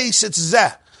place it's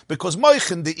Zeh. Because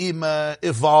Moichin, the Ima,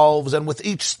 evolves, and with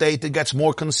each state it gets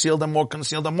more concealed and more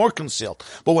concealed and more concealed.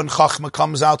 But when Chachma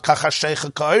comes out,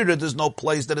 Kachashecha Ka'ira, there's no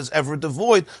place that is ever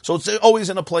devoid, so it's always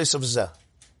in a place of Zeh.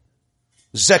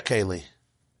 Zeh Keli.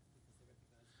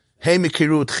 Hey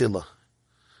Mikiru Tchila.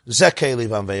 Zekeli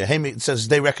vanveya. It says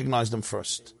they recognize them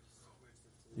first.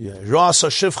 Yeah. They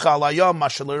said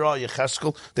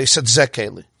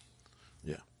Zekeli.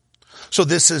 Yeah. So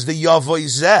this is the Yavoy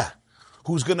Zeh,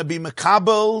 who's going to be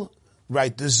Mekabel,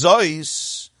 right, the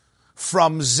Zois,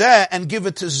 from Zeh and give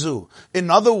it to Zu. In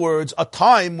other words, a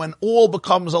time when all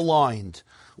becomes aligned.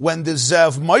 When the Zeh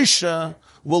of Moshe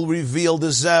will reveal the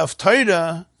Zeh of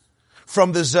Torah,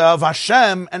 from the Zeh of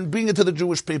Hashem and bring it to the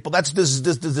Jewish people. That's the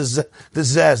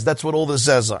Zez. That's what all the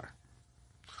Zez are.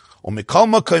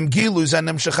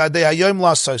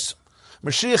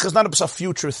 Mashiach is not a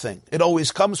future thing. It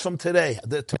always comes from today.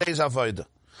 Today's Avodah.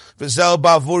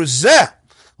 Ba'avur Zeh,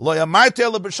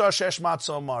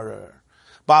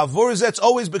 it's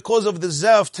always because of the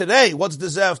Zeh of today. What's the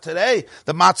Zeh of today?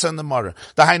 The Matzah and the Maror.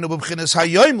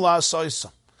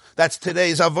 That's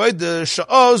today's Avodah,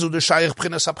 Sha'oz, the Shayach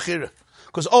B'chinas HaBchira.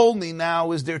 Because only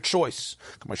now is their choice.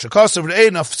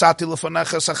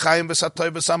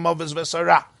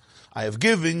 I have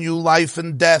given you life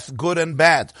and death, good and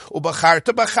bad.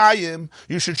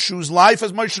 You should choose life,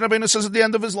 as Moshe Rabbeinu says at the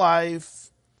end of his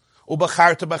life.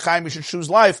 You should choose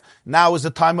life. Now is the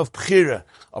time of Bchira.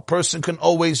 A person can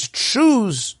always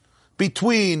choose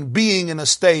between being in a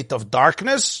state of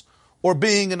darkness or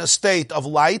being in a state of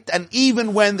light, and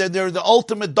even when they're the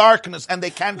ultimate darkness and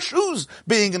they can't choose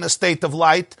being in a state of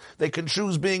light, they can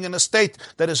choose being in a state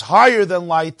that is higher than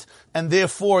light, and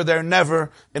therefore they're never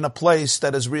in a place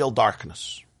that is real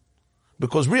darkness.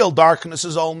 Because real darkness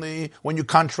is only when you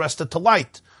contrast it to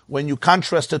light. When you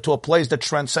contrast it to a place that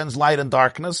transcends light and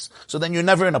darkness, so then you're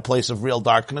never in a place of real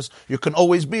darkness. You can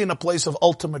always be in a place of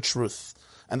ultimate truth.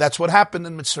 And that's what happened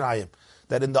in Mitzrayim.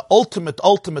 That in the ultimate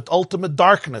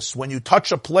darkness, when you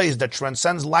touch a place that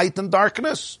transcends light and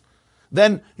darkness,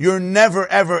 then you're never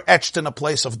ever etched in a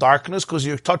place of darkness, because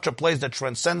you touch a place that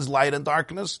transcends light and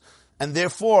darkness, and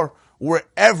therefore,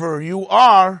 wherever you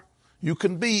are, you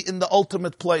can be in the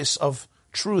ultimate place of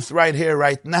truth right here,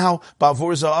 right now,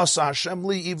 Ba'avur Za'asa Hashem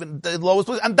Li, even the lowest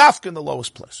place, and Dafka in the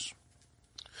lowest place.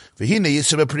 V'hine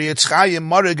Yitzhak Priyetz Chayim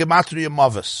Mareh Gematria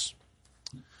Mavis.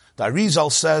 The Arizal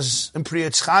says in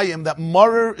Priyetz Chaim that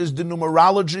Marer is the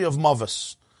numerology of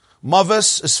Mavis.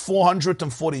 Mavis is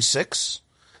 446,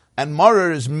 and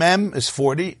Marer is Mem is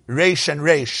 40, Reish and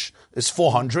Reish is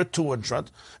 400,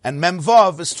 200, and Mem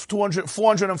Vav is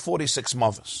 446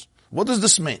 Mavis. What does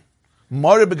this mean?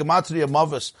 Marer b'gematria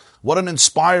Mavis. What an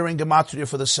inspiring gematria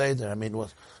for the Seder. I mean,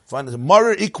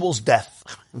 Marer equals death.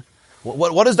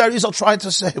 What is the Arizal trying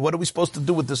to say? What are we supposed to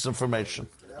do with this information?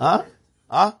 Huh?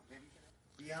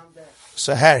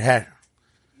 So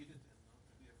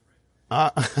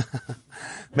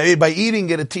maybe by eating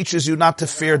it, it teaches you not to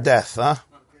fear death, huh?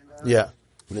 Yeah.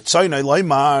 What does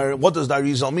the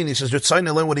Arizal mean? He says,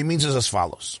 what he means is as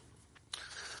follows.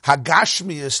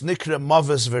 Hagashmius nikra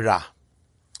mavis v'ra.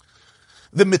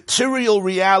 The material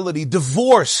reality,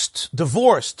 divorced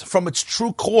from its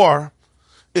true core,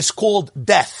 is called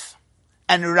death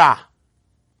and ra.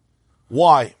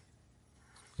 Why?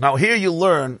 Now here you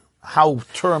learn how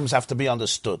terms have to be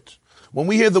understood. When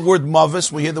we hear the word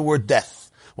mavis, we hear the word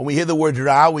death. When we hear the word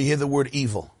ra, we hear the word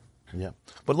evil. Yeah.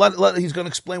 But he's going to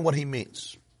explain what he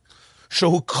means.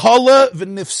 Shehu kala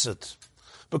v'nifsed.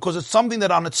 Because it's something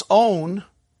that on its own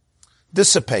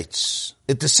dissipates.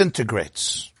 It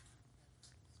disintegrates.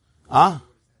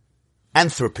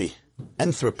 Entropy.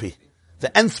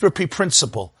 The entropy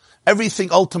principle.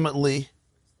 Everything ultimately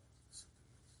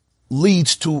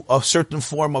leads to a certain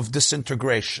form of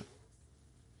disintegration.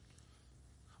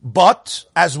 But,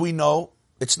 as we know,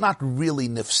 it's not really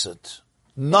nifsid.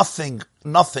 Nothing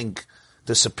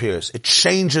disappears. It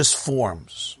changes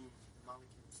forms.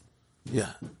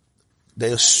 Yeah.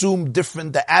 They assume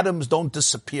different, the atoms don't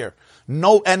disappear.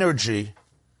 No energy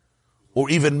or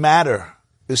even matter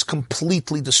is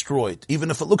completely destroyed,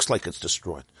 even if it looks like it's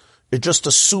destroyed. It just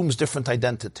assumes different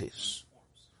identities.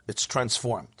 It's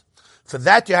transformed. For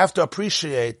that you have to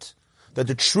appreciate that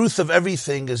the truth of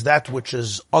everything is that which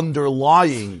is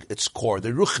underlying its core,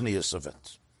 the ruchnius of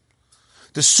it.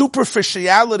 The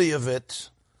superficiality of it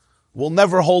will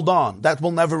never hold on. That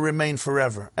will never remain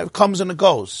forever. It comes and it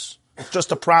goes. It's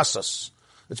just a process.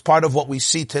 It's part of what we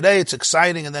see today. It's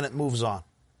exciting and then it moves on.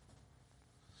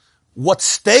 What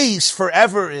stays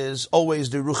forever is always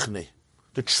the ruchni,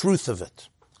 the truth of it.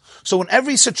 So in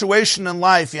every situation in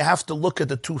life, you have to look at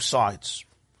the two sides.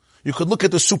 You could look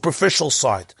at the superficial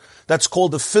side. That's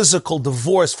called the physical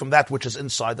divorce from that which is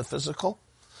inside the physical.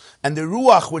 And the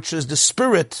ruach, which is the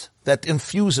spirit that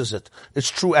infuses it.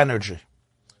 It's true energy.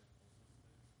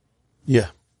 Yeah.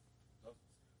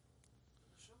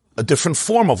 A different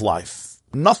form of life.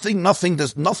 Nothing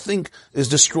is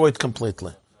destroyed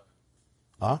completely.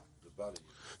 Huh?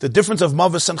 The difference of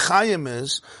Mavis and Chaim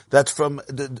is that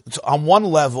on one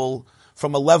level,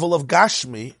 from a level of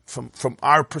Gashmi, from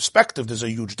our perspective, there's a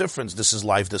huge difference. This is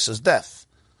life, this is death.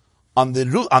 On the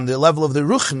level of the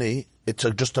Ruchni, it's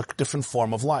just a different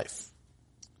form of life.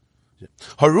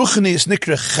 Haruchni is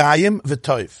nikra Chaim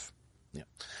v'toiv.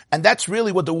 And that's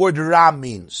really what the word Ra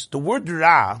means. The word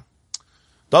Ra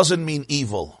doesn't mean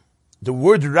evil. The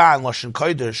word Ra in Lashon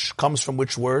Kodesh comes from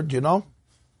which word, you know?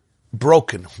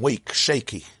 Broken, weak,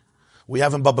 shaky. We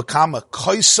have in Baba Kama,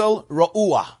 Koisel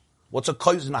Ra'ua. What's a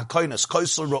Koisel? Not Koines.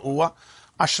 Koisel Ra'ua.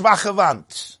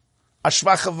 Ashvachavant.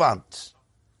 Ashvachavant.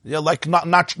 Yeah, like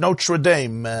Notre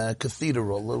Dame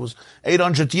Cathedral. It was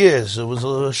 800 years. It was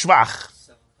a Shvach.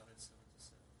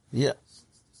 Yeah.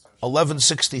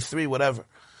 1163, whatever.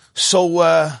 So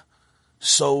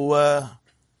Koisel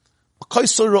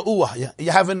Ra'ua. Yeah.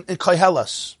 You have in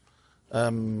Koheles.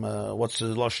 What's the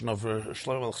lashon of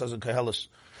Shlomo Al-Chazon Koheles?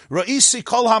 Ra'isi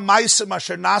kol ha'maisim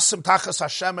asher nasim tachas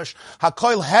hashemesh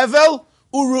hakoil hevel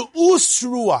u'ru'us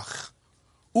ruach.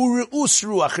 U'ru'us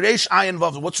ruach. Reish ayin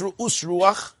vav. What's ru'us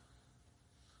ruach?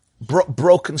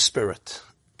 Broken spirit.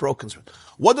 Broken spirit.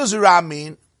 What does Ra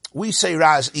mean? We say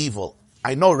Ra is evil.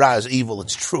 I know Ra is evil,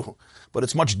 it's true. But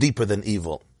it's much deeper than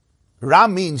evil. Ra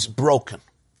means broken.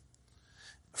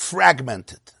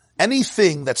 Fragmented.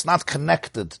 Anything that's not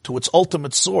connected to its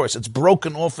ultimate source, it's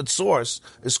broken off its source,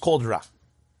 is called Ra.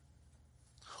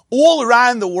 All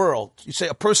Ra in the world, you say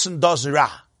a person does Ra.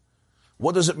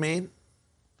 What does it mean?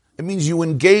 It means you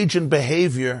engage in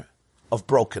behavior of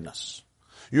brokenness.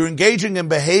 You're engaging in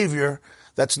behavior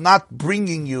that's not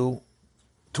bringing you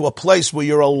to a place where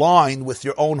you're aligned with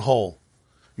your own whole.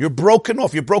 You're broken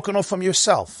off. You're broken off from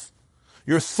yourself.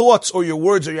 Your thoughts or your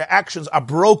words or your actions are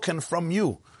broken from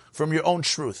you, from your own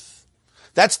truth.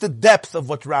 That's the depth of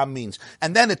what Ra means.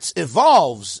 And then it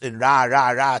evolves in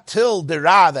Ra, till the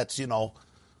Ra that's,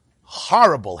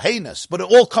 horrible, heinous. But it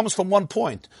all comes from one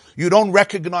point. You don't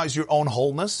recognize your own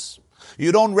wholeness.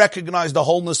 You don't recognize the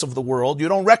wholeness of the world. You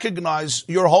don't recognize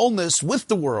your wholeness with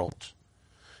the world.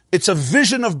 It's a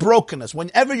vision of brokenness.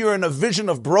 Whenever you're in a vision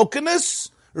of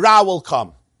brokenness, Ra will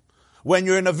come. When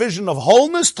you're in a vision of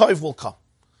wholeness, Toiv will come.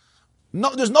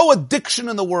 No, there's no addiction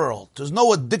in the world. There's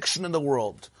no addiction in the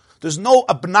world. There's no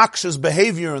obnoxious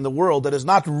behavior in the world that is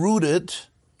not rooted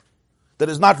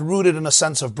in a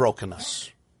sense of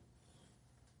brokenness.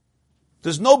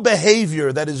 There's no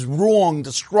behavior that is wrong,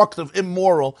 destructive,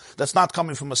 immoral, that's not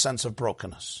coming from a sense of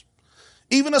brokenness.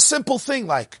 Even a simple thing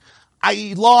like,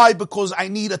 I lie because I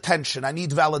need attention, I need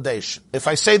validation. If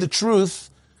I say the truth,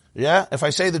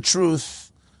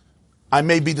 I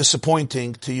may be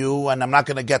disappointing to you and I'm not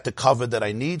going to get the cover that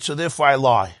I need, so therefore I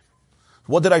lie.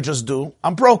 What did I just do?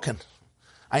 I'm broken.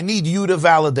 I need you to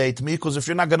validate me, because if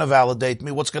you're not going to validate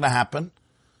me, what's going to happen?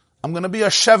 I'm going to be a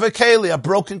sheva keli, a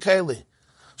broken keli.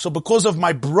 So because of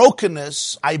my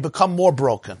brokenness, I become more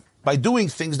broken by doing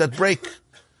things that break.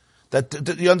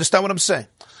 That you understand what I'm saying?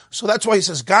 So that's why he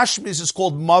says Gashmis is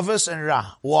called Mavis and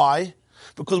Ra. Why?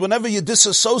 Because whenever you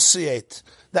disassociate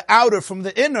the outer from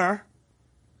the inner,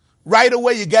 right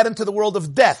away you get into the world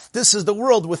of death. This is the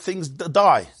world where things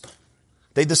die.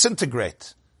 They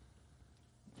disintegrate.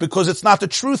 Because it's not the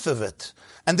truth of it.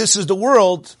 And this is the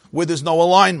world where there's no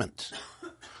alignment.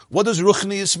 What does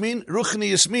Ruchnius mean?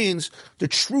 Ruchnius means the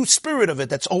true spirit of it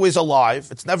that's always alive.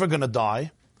 It's never going to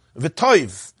die.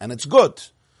 V'toiv, and it's good.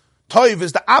 Toiv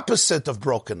is the opposite of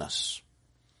brokenness.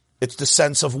 It's the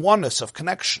sense of oneness, of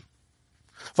connection.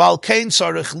 That's what the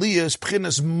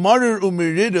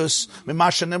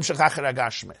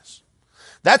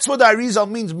Arizal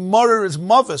means, marer is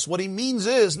mavis. What he means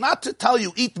is not to tell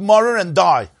you, eat marer and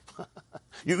die.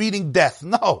 You're eating death.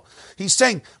 No. He's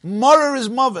saying, marer is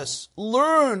mavis.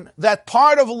 Learn that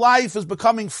part of life is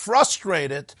becoming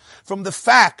frustrated from the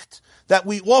fact that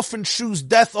we often choose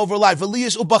death over life.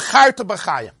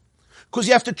 Because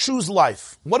you have to choose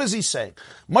life. What is he saying?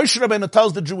 Moshe Rabbeinu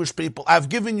tells the Jewish people, I've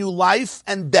given you life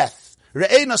and death. Choose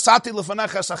life.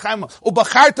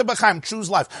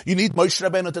 You need Moshe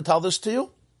Rabbeinu to tell this to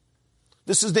you?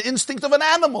 This is the instinct of an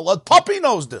animal. A puppy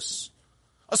knows this.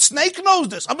 A snake knows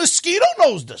this. A mosquito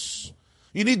knows this.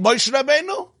 You need Moshe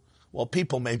Rabbeinu? Well,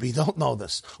 people maybe don't know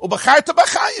this.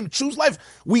 Choose life.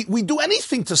 We do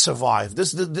anything to survive.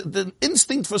 The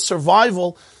instinct for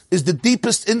survival is the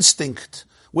deepest instinct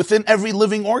within every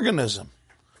living organism.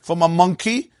 From a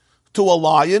monkey to a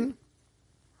lion,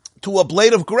 to a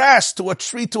blade of grass, to a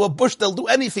tree, to a bush, they'll do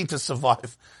anything to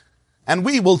survive. And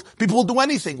people will do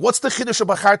anything. What's the chiddush of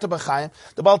Bacharta B'chaim?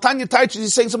 The Baal Tanya teaches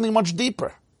is saying something much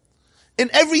deeper. In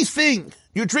everything,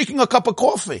 you're drinking a cup of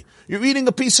coffee, you're eating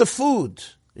a piece of food,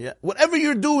 yeah. Whatever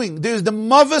you're doing, there's the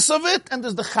mavis of it and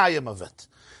there's the chayim of it.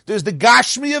 There's the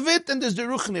gashmi of it and there's the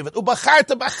ruchni of it.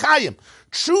 Ubacharta b'chayim.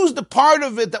 Choose the part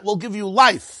of it that will give you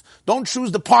life. Don't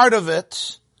choose the part of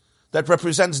it that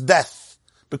represents death,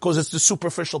 because it's the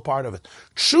superficial part of it.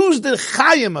 Choose the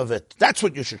chayim of it. That's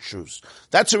what you should choose.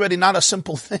 That's already not a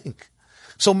simple thing.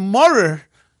 So maror,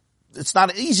 it's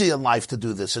not easy in life to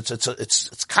do this.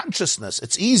 It's consciousness.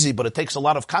 It's easy, but it takes a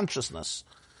lot of consciousness.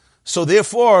 So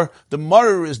therefore, the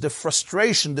maror is the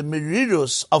frustration, the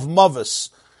merirus of mavis,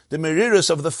 the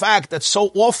merirus of the fact that so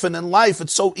often in life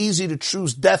it's so easy to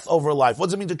choose death over life. What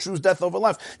does it mean to choose death over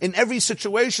life? In every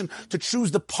situation, to choose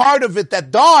the part of it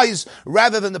that dies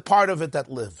rather than the part of it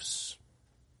that lives.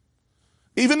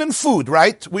 Even in food,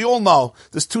 right? We all know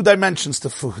there's 2 dimensions to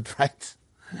food, right?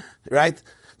 Right?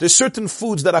 There's certain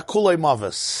foods that are kulei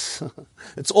mavis.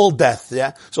 It's all death,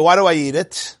 yeah? So why do I eat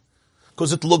it?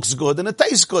 Because it looks good and it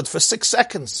tastes good for 6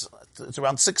 seconds. It's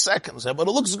around 6 seconds, yeah? But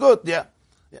it looks good, yeah.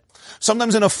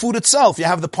 Sometimes in a food itself, you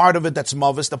have the part of it that's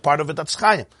mavis, the part of it that's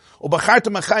chayim.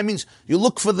 Ubacharta b'chayim means you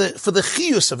look for the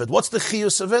chiyus of it. What's the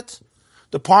chiyus of it?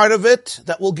 The part of it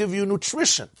that will give you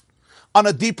nutrition. On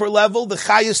a deeper level, the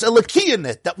chayus eliki in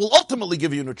it, that will ultimately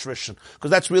give you nutrition.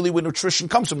 Because that's really where nutrition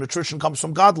comes from. Nutrition comes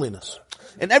from godliness.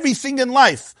 In everything in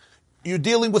life, you're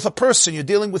dealing with a person, you're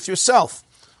dealing with yourself.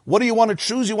 What do you want to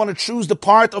choose? You want to choose the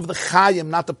part of the chayim,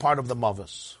 not the part of the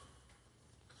mavis.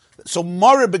 So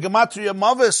maror begematria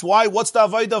mavis. Why? What's the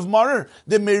avodah of maror?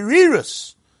 The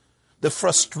merirus, the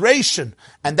frustration,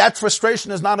 and that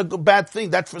frustration is not a bad thing.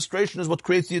 That frustration is what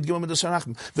creates the Yud Gimel Midas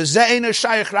Harachim. V'zeh eino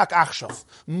shayach rak achshav.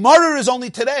 Maror is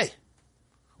only today.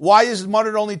 Why is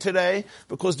maror only today?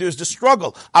 Because there's the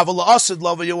struggle. Aval asid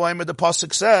lava yoayim. The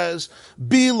pasuk says,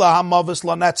 "Bila hamavis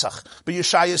lanetzach." But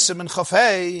Yeshaya Siman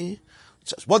Chafei.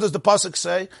 What does the pasuk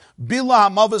say? Bila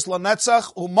hamavis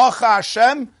lanetzach umacha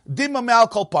Hashem dima me'al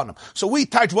kol panim. So we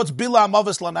touch what's bila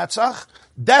hamavis lanetzach.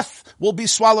 Death will be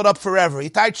swallowed up forever. He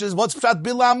touches what's pshat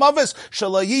bila hamavis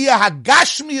shalayiyah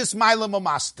hagashmi is ma'alim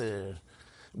umaster.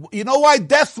 You know why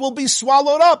death will be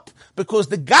swallowed up? Because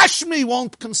the gashmi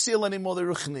won't conceal anymore the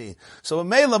ruchni. So a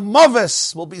meila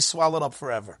mavis will be swallowed up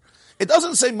forever. It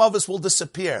doesn't say mavis will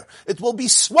disappear. It will be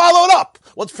swallowed up.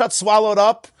 What's pshat swallowed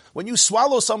up? When you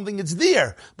swallow something, it's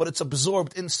there, but it's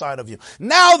absorbed inside of you.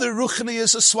 Now the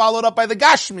ruchnius is swallowed up by the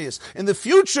gashmius. In the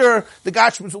future, the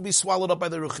gashmius will be swallowed up by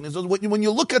the ruchnius. When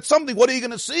you look at something, what are you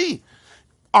going to see?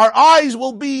 Our eyes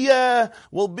will be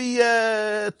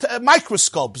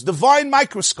microscopes, divine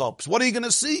microscopes. What are you going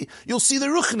to see? You'll see the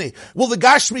ruchni. Will the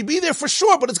gashmi be there? For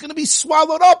sure, but it's going to be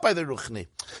swallowed up by the ruchni.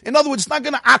 In other words, it's not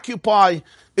going to occupy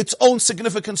its own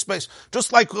significant space.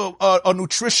 Just like a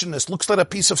nutritionist looks at a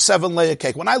piece of 7-layer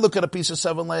cake. When I look at a piece of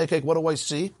 7-layer cake, what do I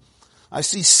see? I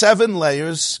see 7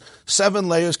 layers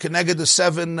connected to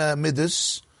 7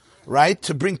 midas, right?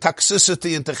 To bring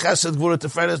toxicity into chesed, gvura,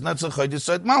 teferes, netzach,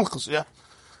 chayit, malchus, yeah?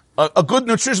 A good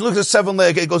nutritionist looks at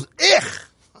 7-layer cake, goes, ich!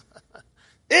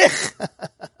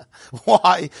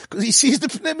 Why? Because he sees the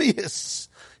pneumius.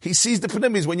 He sees the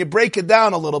pneumius. When you break it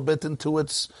down a little bit into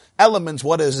its elements,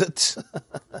 what is it?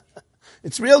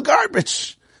 It's real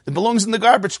garbage. It belongs in the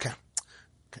garbage can.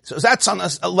 Okay, so that's on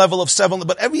a level of 7,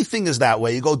 but everything is that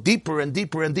way. You go deeper and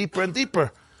deeper and deeper and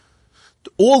deeper.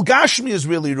 All Gashmi is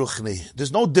really Ruchni.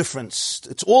 There's no difference.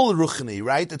 It's all Ruchni,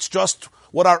 right? It's just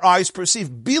what our eyes perceive.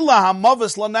 Bila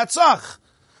ha-mavis la-netzach.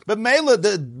 But Mela,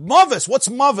 the mavis, what's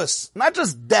mavis? Not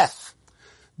just death.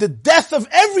 The death of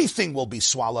everything will be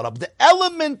swallowed up. The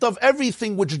element of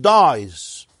everything which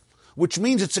dies, which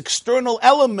means its external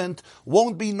element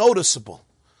won't be noticeable.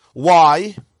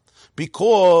 Why?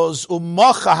 Because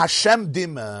umacha Hashem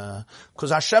dima. Because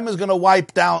Hashem is going to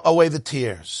wipe away the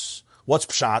tears. What's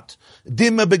pshat?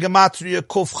 Dima begematria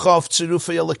kuf chav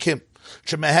tzirufei elakim.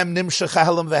 Shemehem nimshach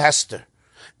hahelam vehester.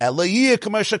 Elayiyah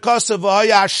k'mar shekasav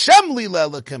v'haya Hashem li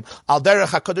le'elakim. Al derech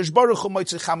HaKadosh Baruch Hu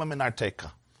moitzi chama min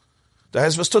arteka. The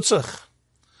Hezvas Tutzach.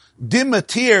 Dimma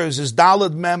tears is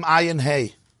Dalad Mem Ayin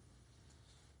Hey.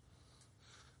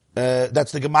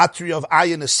 That's the gematria of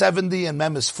Ayin is 70 and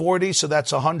Mem is 40, so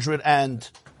that's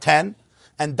 110.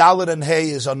 And Dalad and Hey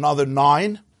is another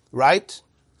 9, right?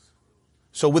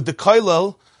 So with the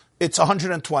Koilel, it's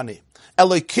 120.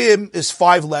 Elokim is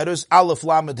 5 letters, Aleph,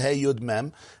 Lamed, Hey, Yud,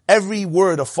 Mem. Every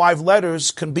word of 5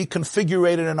 letters can be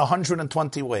configured in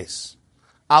 120 ways.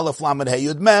 Aleph, Lamed, Hey,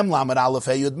 Yud, Mem, Lamed, Aleph,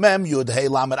 Hey, Yud, Mem, Yud, Hey,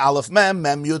 Lamed, Aleph, Mem,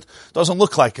 Mem, Yud. Doesn't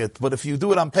look like it, but if you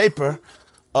do it on paper,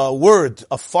 a word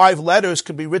of 5 letters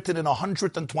can be written in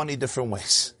 120 different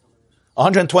ways.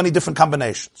 120 different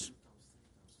combinations.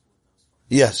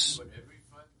 Yes.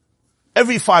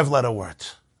 Every 5-letter word.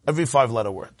 Every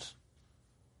 5-letter word.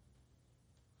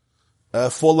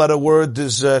 4-letter word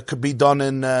is could be done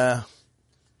in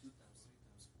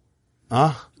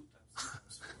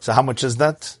So how much is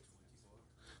that?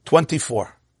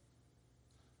 24.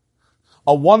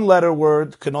 A 1-letter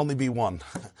word can only be 1.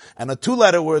 And a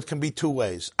 2-letter word can be 2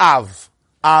 ways. Av.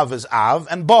 Av is Av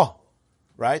and Ba.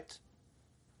 Right?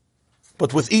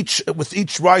 But with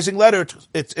each rising letter,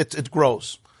 it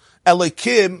grows.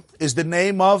 Elokim is the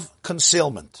name of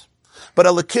concealment. But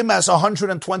Elokim has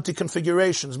 120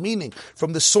 configurations, meaning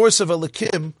from the source of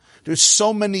Elokim, there's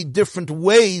so many different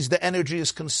ways the energy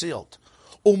is concealed.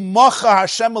 Umacha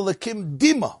Hashem Elokim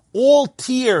Dima. All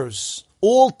tears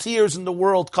in the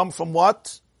world come from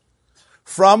what?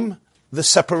 From the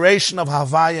separation of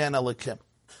Havaya and Elokim.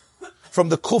 From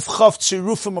the Kuf Chav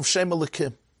Tzirufim of Shem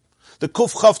Elokim. The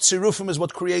Kuf Chav Tzirufim is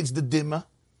what creates the Dima.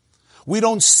 We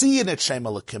don't see in it Shem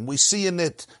Elokim. We see in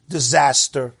it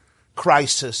disaster,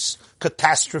 crisis,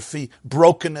 catastrophe,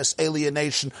 brokenness,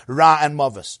 alienation, Ra and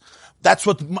Mavis. That's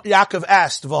what Yaakov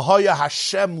asked. V'hoya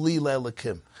Hashem li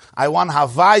le'Elokim. I want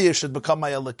Havaya should become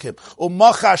my Elokim.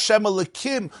 Umacha Hashem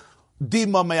Elokim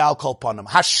Dima me'al kol panim.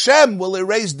 Hashem will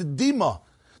erase the Dima,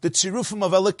 the tzirufim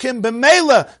of Elokim.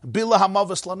 B'meila bila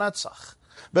hamavas lanetzach.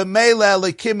 B'meila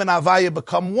Elokim and Havaya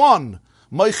become one.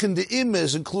 Moichin de Im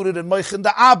is included in Moichin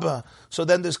de Abba. So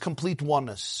then there's complete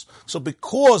oneness. So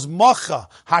because Macha,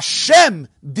 Hashem,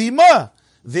 Dima,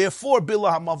 therefore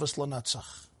Bila Hamavas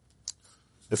Lanetzach.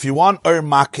 If you want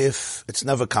Makif, it's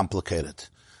never complicated.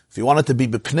 If you want it to be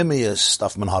Bepnimius,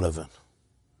 stuff Manharavin.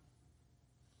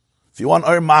 If you want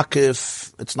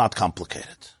Makif, it's not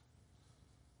complicated.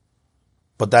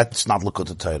 But that's not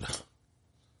Likkutei Torah.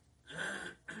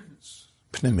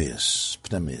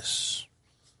 Pnimius.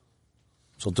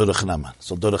 So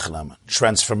durchnemen.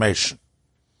 Transformation.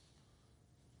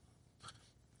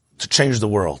 To change the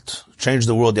world. Change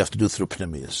the world you have to do through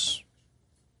Pnimius.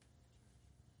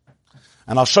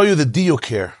 And I'll show you the diuk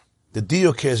here. The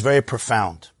diuk here is very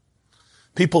profound.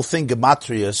 People think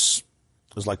Gematrius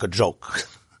is like a joke.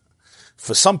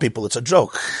 For some people it's a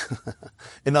joke.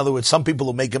 In other words, some people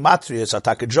who make Gematrius are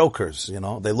taka jokers,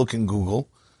 They look in Google.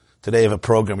 Today I have a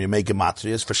program, you make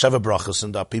Gematrius. For Sheva Brachos,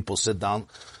 and people sit down.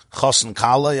 Chosen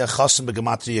Kala, Chosen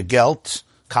begematria Geld,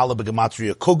 Kala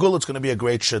begematria Kugel, it's going to be a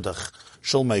great shidduch.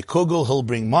 She'll make Kugel, he'll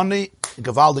bring money,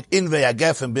 Gevaldik in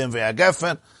ve'agefen, bin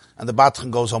ve'agefen, and the Batchen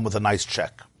goes home with a nice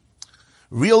check.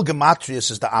 Real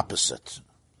gematrius is the opposite.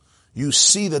 You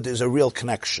see that there's a real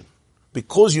connection.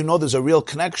 Because you know there's a real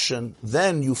connection,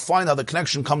 then you find how the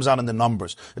connection comes out in the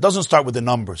numbers. It doesn't start with the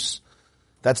numbers.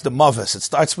 That's the mavis. It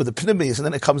starts with the pnimis and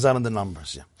then it comes out in the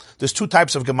numbers. Yeah. There's 2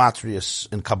 types of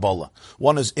gematrius in Kabbalah.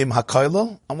 One is im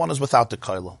ha-koilel and one is without the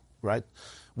koilel, right?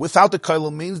 Without the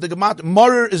koilel means the gematria.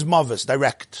 Morer is mavis,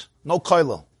 direct. No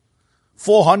koilel.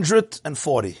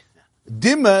 440.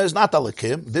 Dimma is not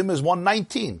Elokim. Dimma is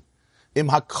 119. Im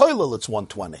ha-koilel it's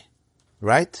 120.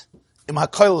 Right? Im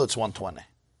ha-koilel it's 120.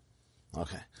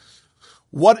 Okay.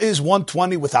 What is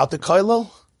 120 without the koilel?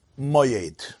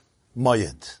 Moyed.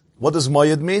 What does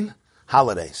Moyed mean?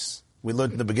 Holidays. We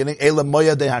learned in the beginning, Eila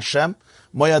Moyed Hashem,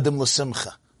 Moyadim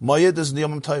L'Simcha. Moyed is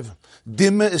Yom Tovim.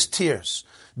 Dimma is tears.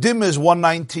 Dimma is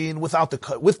 119 with the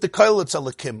koilel it's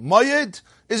Elokim. Moyed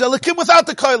is Elokim without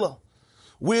the koilel.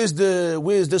 Where's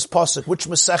this pasuk? Which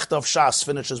Masechta of Shas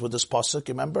finishes with this pasuk?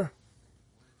 You remember?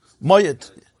 Moyed.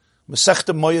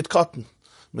 Masechta Moyed Cotton.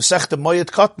 Masechta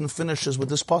Moyed Cotton finishes with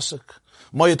this pasuk.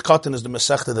 Moyed Cotton is the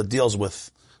Masechta that deals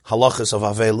with halachas of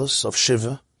Avelis, of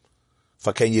Shiva.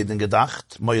 Faken Yidin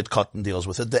Gedacht. Moyed Cotton deals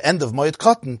with it. The end of Moyed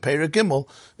Cotton, Perek Gimel,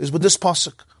 is with this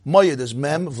pasuk. Moyed is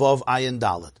Mem, Vav, Ayin,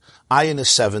 Dalet. Ayin is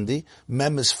 70.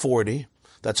 Mem is 40.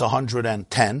 That's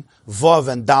 110. Vav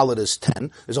and Dalet is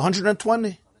 10. Is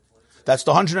 120. That's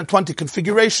the 120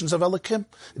 configurations of Elokim.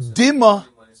 Dimma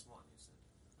is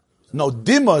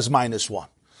 -1.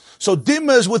 So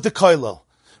Dimma is with the koilel.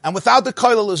 And without the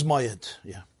koilel is Moyed.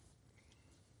 Yeah.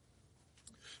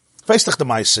 Feistach the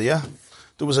Maisa, yeah?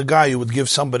 There was a guy who would give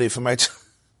somebody from Eretz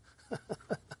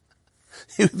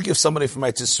he would give somebody from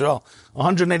Eretz Yisrael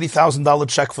 $180,000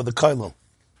 check for the kollel.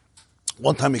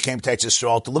 One time he came to Eretz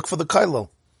Yisrael to look for the kollel.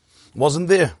 It wasn't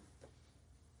there.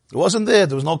 It wasn't there.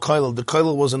 There was no kollel. The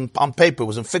kollel was on paper. It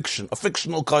was in fiction, a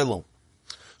fictional kollel.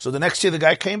 So the next year the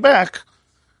guy came back.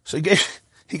 So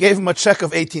he gave him a check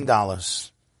of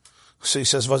 $18. So he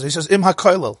says, Im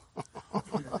ha-kollel.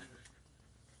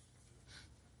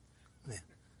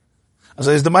 I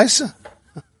said, is the Maisa?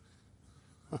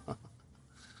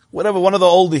 Whatever, one of the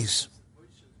oldies.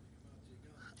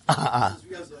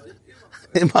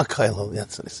 Im ha-kollel,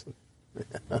 that's what he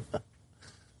said.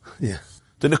 Yeah.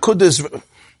 The Nekud is,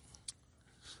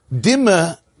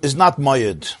 Dima is not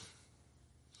Mayed.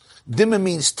 Dima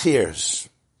means tears.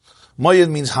 Mayed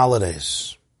means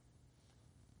holidays.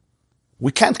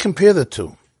 We can't compare the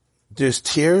two. There's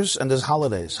tears and there's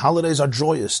holidays. Holidays are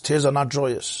joyous. Tears are not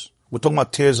joyous. We're talking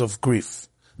about tears of grief.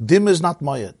 Dima is not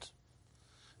Mayed.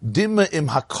 Dima im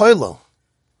ha-kollel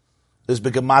is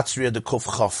begematria de kuf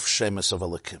chaf shemes of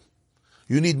Elikim.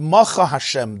 You need macha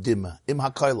Hashem dima im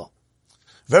ha-kollel.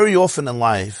 Very often in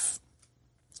life,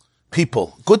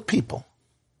 people, good people,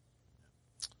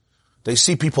 they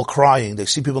see people crying, they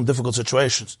see people in difficult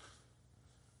situations.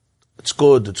 It's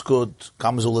good.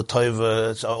 Kamzul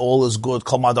Taiva, all is good.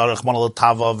 Kol Madarach Manal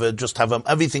Tava, just have them.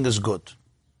 Everything is good.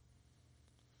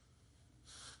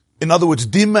 In other words,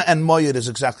 Dima and Mayed is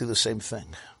exactly the same thing.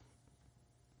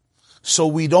 So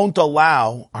we don't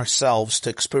allow ourselves to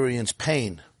experience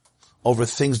pain over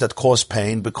things that cause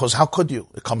pain, because how could you?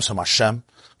 It comes from Hashem.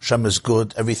 Hashem is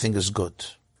good. Everything is good.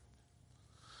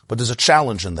 But there's a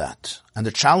challenge in that. And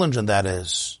the challenge in that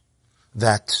is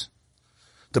that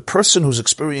the person who's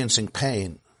experiencing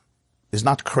pain is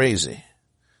not crazy.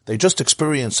 They just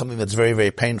experience something that's very,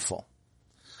 very painful.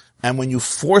 And when you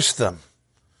force them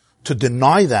to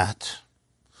deny that,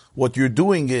 what you're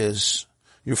doing is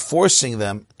you're forcing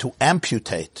them to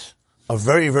amputate a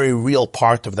very, very real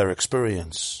part of their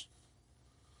experience,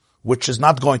 which is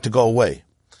not going to go away.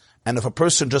 And if a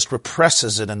person just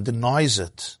represses it and denies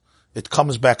it, it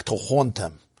comes back to haunt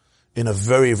them in a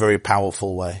very, very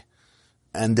powerful way.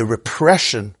 And the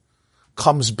repression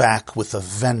comes back with a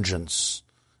vengeance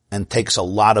and takes a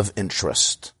lot of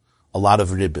interest, a lot of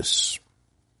ribbis.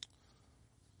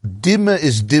 Dima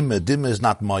is dima. Dima is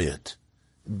not mayed.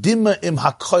 Dima im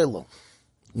ha-kollel.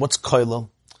 What's kollel?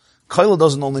 Kollel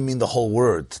doesn't only mean the whole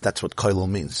word. That's what kollel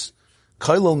means.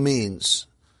 Kollel means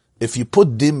if you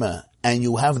put dima and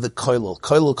you have the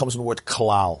kollel comes from the word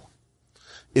klal.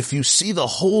 If you see the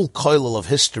whole kollel of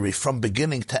history from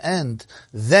beginning to end,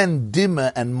 then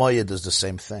dima and mayed is the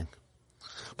same thing.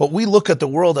 But we look at the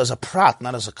world as a prat,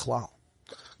 not as a klal.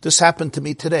 This happened to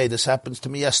me today. This happens to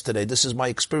me yesterday. This is my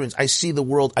experience. I see the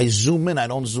world. I zoom in. I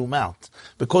don't zoom out.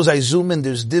 Because I zoom in,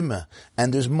 there's dima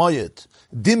and there's mayed.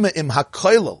 Dima im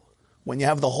ha-kollel. When you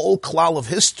have the whole klal of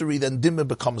history, then dima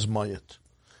becomes mayed.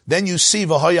 Then you see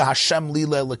v'hoya Hashem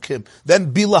lila elikim.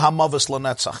 Then bila hamavas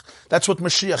lanetzach. That's what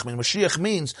Mashiach means. Mashiach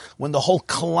means when the whole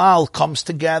klal comes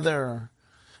together,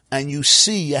 and you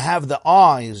see, you have the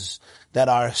eyes that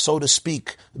are, so to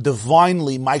speak,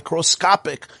 divinely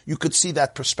microscopic, you could see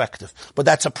that perspective. But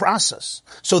that's a process.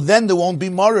 So then there won't be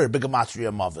marer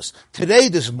begematria mavas. Today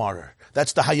there's marer.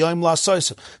 That's the Hayoim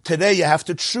La'asosim. Today you have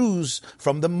to choose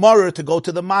from the marer to go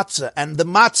to the matzah, and the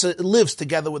matzah lives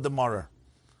together with the marer.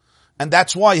 And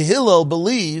that's why Hillel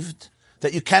believed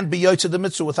that you can't be yotze the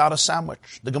mitzvah without a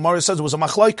sandwich. The Gemara says it was a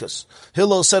machlokes.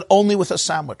 Hillel said only with a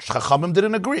sandwich. Chachamim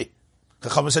didn't agree.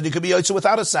 Chachamim said you could be yotze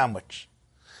without a sandwich.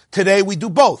 Today we do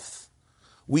both.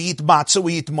 We eat matzah,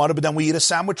 we eat maror, but then we eat a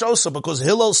sandwich also, because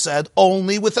Hillel said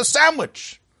only with a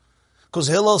sandwich. Because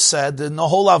Hillel said the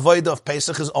whole avodah of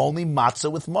Pesach is only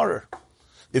matzah with maror.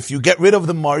 If you get rid of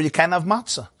the maror, you can't have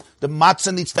matzah. The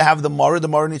matzah needs to have the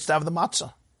maror needs to have the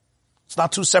matzah. It's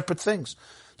not two separate things.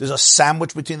 There's a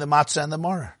sandwich between the matzah and the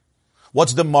maror.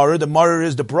 What's the maror? The maror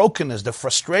is the brokenness, the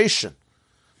frustration,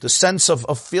 the sense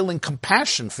of feeling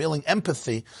compassion, feeling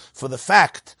empathy for the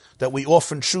fact that we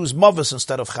often choose mavas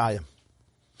instead of chayim.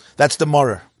 That's the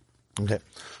maror. Okay.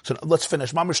 So let's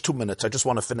finish. Mamish 2 minutes. I just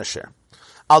want to finish here.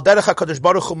 Al derech HaKadosh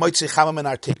Baruch Hu moitzi chamam in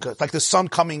artika. It's like the sun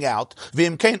coming out.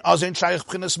 V'im kein azein shayich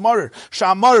b'chinas maror.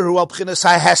 Sh'a maror hu al b'chinas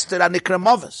ha-hester anikra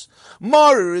mavas.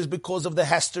 Maror is because of the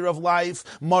hester of life.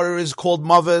 Maror is called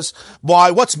mavas. Why?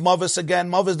 What's mavas again?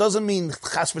 Mavas doesn't mean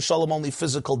chas v'shalom only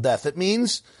physical death. It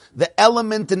means the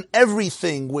element in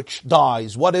everything which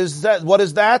dies. What is that? What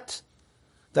is that?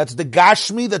 That's the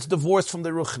Gashmi that's divorced from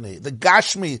the Ruchni. The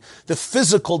Gashmi, the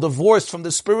physical divorced from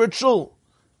the spiritual,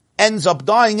 ends up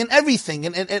dying in everything,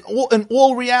 in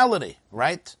all reality,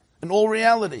 right? in all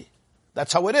reality.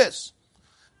 That's how it is.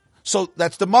 So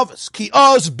that's the mavis. Ki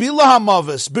oz bila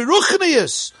hamavis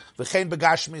beruchnius v'chein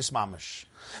begashmius mamish.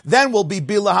 Then will be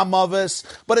bila hamavis,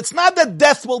 but it's not that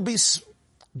death will be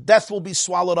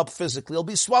swallowed up physically. It'll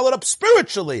be swallowed up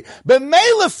spiritually.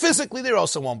 B'meila physically, there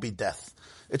also won't be death.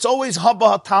 It's always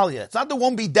haba hatalia. It's not there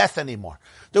won't be death anymore.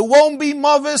 There won't be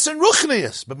mavis and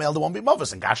ruchnius. B'meila there won't be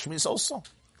mavis and gashmius also.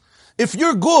 If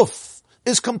your guf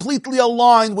is completely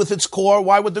aligned with its core,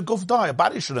 why would the guf die? A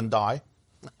body shouldn't die.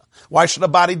 Why should a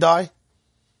body die?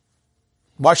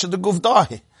 Why should the guf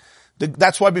die?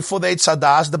 That's why before they ate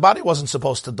sadas, the body wasn't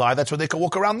supposed to die. That's why they could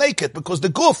walk around naked, because the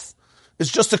guf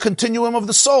is just a continuum of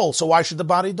the soul. So why should the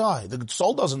body die? The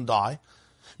soul doesn't die.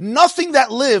 Nothing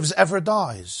that lives ever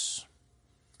dies.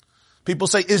 People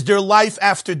say, is there life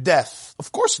after death?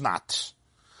 Of course not.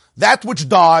 That which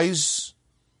dies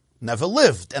never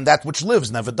lived, and that which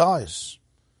lives never dies.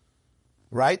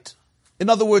 Right? In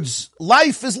other words,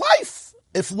 life is life.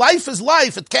 If life is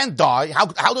life, it can't die.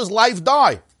 How does life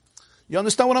die? You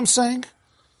understand what I'm saying?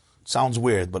 It sounds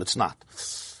weird, but it's not.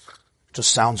 It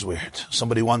just sounds weird.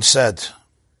 Somebody once said,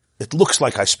 it looks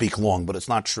like I speak long, but it's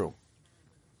not true.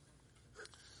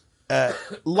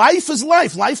 Life is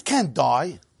life. Life can't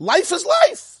die. Life is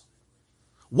life.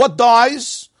 What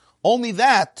dies? Only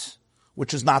that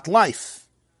which is not life.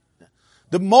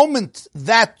 The moment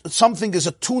that something is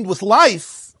attuned with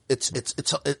life,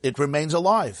 it remains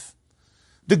alive.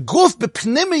 The guf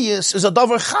b'pnimiyus is a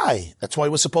davar chai. That's why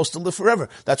we're supposed to live forever.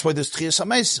 That's why there's tchiyas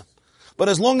hamesim. But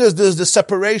as long as there's the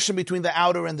separation between the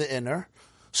outer and the inner,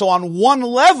 so on one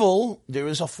level, there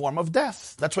is a form of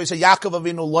death. That's why you say Yaakov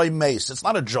Avinu loy meis. It's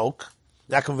not a joke.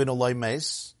 Yaakov Avinu loy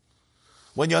meis.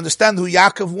 When you understand who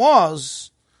Yaakov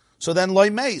was, so then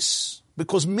loy meis.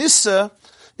 Because misa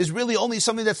is really only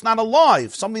something that's not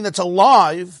alive. Something that's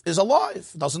alive is alive.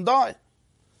 It doesn't die.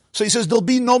 So he says, there'll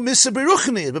be no misa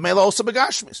beruchni, b'meila also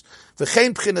begashmis.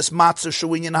 V'chein p'chines matzah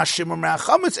shuinyan hashimur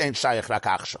me'achametz ein shayach rak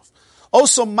achshav.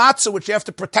 Also matzah, which you have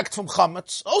to protect from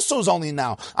chametz, also is only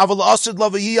now. Aval asid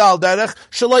lavayi al derech,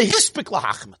 shaloi hispik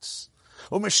lahachmetz.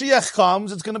 When Mashiach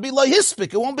comes, it's going to be like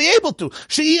hispik. It won't be able to.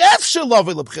 She'ef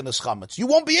shalavi leb'chines chametz. You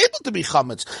won't be able to be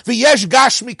chametz. V'yesh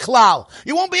gashmi klal.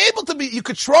 You won't be able to be, you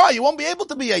could try, you won't be able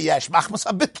to be a yesh. Machmas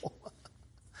habitl.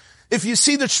 If you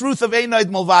see the truth of Einaid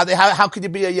Mulvade, how could you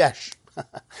be a yesh?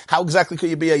 How exactly could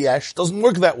you be a yesh? Doesn't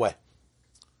work that way.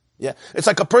 Yeah. It's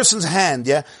like a person's hand,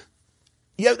 yeah?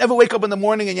 You ever wake up in the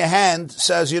morning and your hand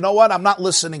says, you know what, I'm not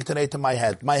listening today to my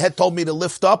head. My head told me to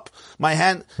lift up my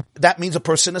hand. That means a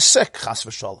person is sick, chas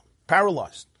v'shalom,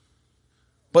 paralyzed.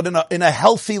 But in a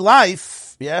healthy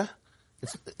life, yeah,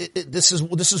 this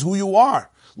is who you are.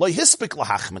 Lo hispik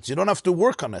lahachmetz. You don't have to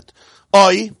work on it.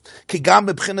 Oi, kigam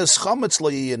b'bchines chametz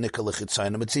lo yiyeh nikal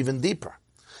lechitzayim. It's even deeper.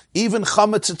 Even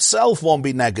chametz itself won't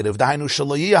be negative. Dahainu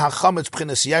shelo yiyeh hachametz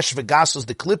b'chines yesh v'gasas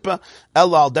de klipa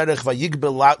ela al derech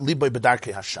vayigbel liboy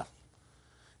b'darkei Hashem.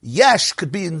 Yesh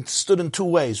could be understood in two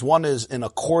ways. One is in a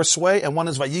coarse way, and one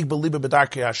is vayigbel liboy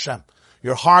b'darkei Hashem.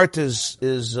 Your heart is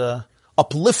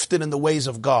uplifted in the ways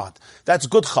of God. That's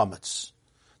good chametz.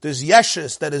 There's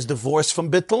yeshes that is divorced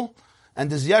from bittul, and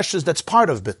there's yeshes that's part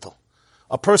of bittul.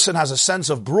 A person has a sense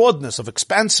of broadness, of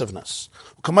expansiveness.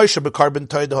 That's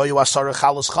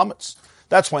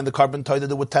why in the carbon Torah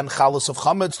there were 10 chalas of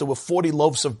chametz. There were 40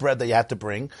 loaves of bread that you had to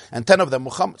bring, and 10 of them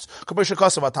were chametz.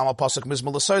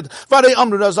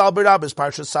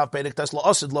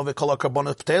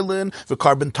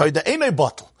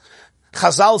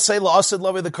 Chazal say la'asid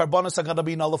lavi, the carbonas are going to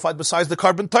be nullified besides the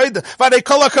carbon taida. V'adei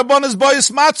kol ha-carbonas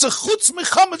boyis matzah chutz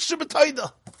mechametz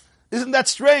shebetaida. Isn't that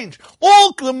strange?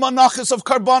 All the manachas of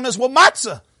carbonas were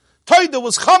matzah. Taida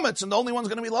was chametz, and the only one's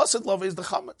going to be la'asid lavi is the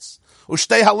chametz.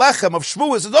 Ushtei halechem of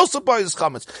shvuas is also boyis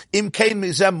chametz. Im kein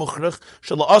mizem muchrich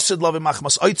shela'asid lavi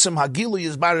machmas oitzim hagilu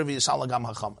yizbarav yisalagam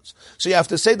ha-chametz. So you have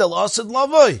to say the la'asid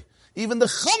lavi. Even the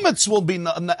chametz will be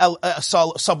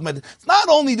submitted. Not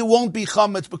only there won't be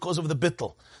chametz because of the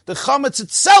bittul, the chametz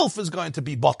itself is going to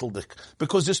be bottleneck,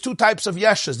 because there's two types of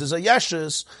yeshes. There's a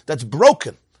yeshes that's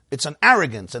broken. It's an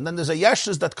arrogance. And then there's a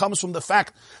yeshes that comes from the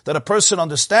fact that a person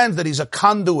understands that he's a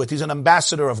conduit, he's an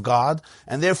ambassador of God,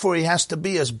 and therefore he has to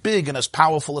be as big and as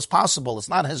powerful as possible. It's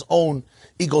not his own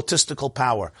egotistical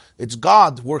power. It's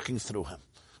God working through him.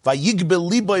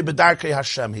 Vayigbel liboy b'darkei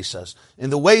Hashem, he says.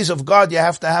 In the ways of God, you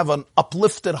have to have an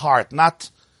uplifted heart, not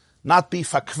be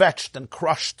fakvetched and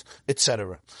crushed,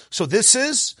 etc. So this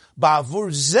is,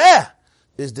 ba'avur zeh,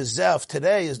 is the zeh of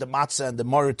today, is the matzah and the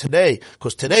morah today.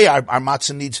 Because today our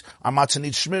matzah needs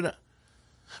shmirah.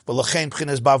 V'lochein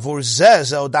b'chinas bavur zeh,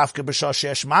 zeh dafke b'shah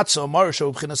sheyesh matzah, omar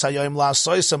shu b'chinas hayoyim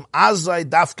la'asoisam, azai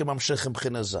dafke mamshichem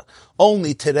b'chinas zeh.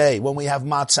 Only today, when we have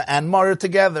matzah and maror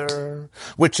together,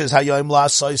 which is hayoyim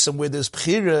la'asoisam, where there's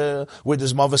b'chira, where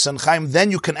there's mavas and chaim,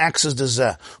 then you can access the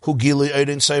zeh. Hu gili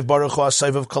oirin seif baruch hu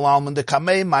ha-seif of kalalman de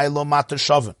kamei, ma'ilo matar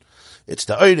shavin. It's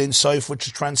the Oirin Soif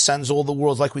which transcends all the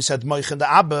worlds, like we said, Moich and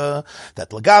the Abba,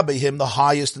 that Lagabe him, the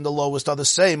highest and the lowest are the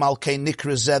same. Al Kain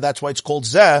Nikra Zeh, that's why it's called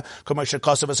Zeh.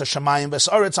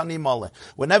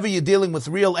 Whenever you're dealing with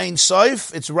real Ein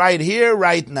Soif, it's right here,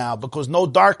 right now, because no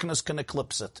darkness can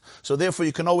eclipse it. So therefore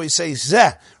you can always say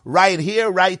Zeh, right here,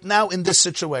 right now, in this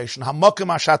situation.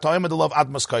 Hamakim Ashat Ha'omed Lov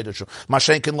Admas Kaidashu.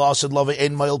 Mashenkin La'asid Love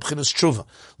Ein Moil B'chinas Tshuva.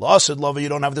 La'asid Love, you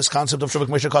don't have this concept of Tshuva.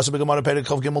 K'meshe Kasav B'Gemara Perek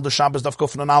Chav Gimel the Shabbos Daf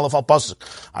Kuf Nun Aleph Al Pasuk.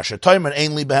 Asher Toimer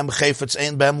Ein Li Behem Chayfetz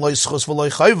Ein Behem Lo Yischus V'Lo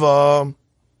Yichayva.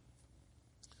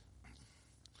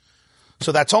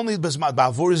 So that's only Bisman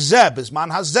Bavur Zeh, Bisman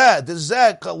Hazeh. The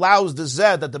Zeh allows the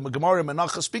Zeh that the Gemara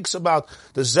Menachah speaks about.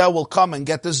 The Zeh will come and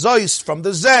get the Zois from the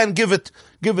Zeh and give it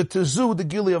to Zu, the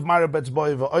Gili of Marabetz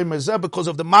Boiva. Oimer Zeh, because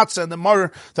of the Matzah and the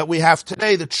Maror that we have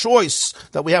today, the choice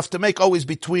that we have to make always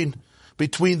between the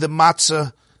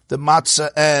Matzah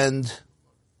and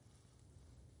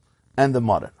the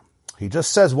Maror. He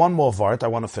just says one more vart. I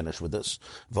want to finish with this.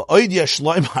 V'oid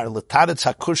yeshloimar l'taretz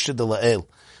hakushya de la'el.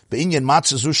 Be'inyan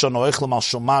matzah zusha no'echlem al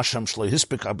shomash hem shloi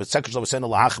hispik ha'betzekesh l'vasena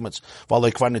l'hachmetz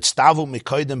v'alei kvar nitztavu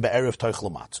mikoidem be'erev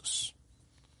toichle matzahs.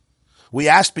 We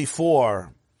asked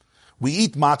before, we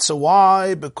eat matzah.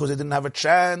 Why? Because they didn't have a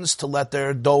chance to let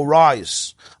their dough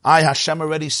rise. Hashem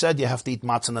already said you have to eat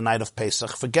matzah on the night of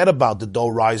Pesach. Forget about the dough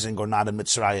rising or not in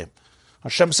Mitzrayim.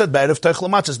 Hashem said be'erev toichle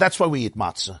matzahs. That's why we eat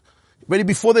matzah. Already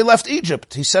before they left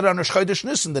Egypt, he said on Rosh Chodesh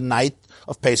Nisan, the night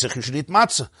of Pesach, you should eat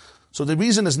matzah. So the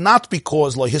reason is not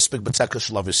because lo hispik b'tzekesh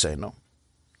shelav yiseno.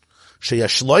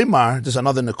 Sheyesh loymar, there's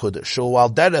another nekudah. Shu al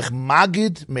derech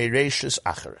magid meireshis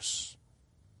acheres.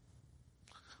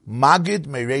 Magid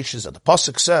meireshis, the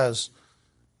pasuk says,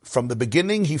 from the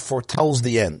beginning he foretells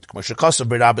the end. K'moshekasav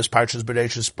b'rabes parshas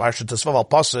b'reishis parshat tesvav al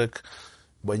pasuk.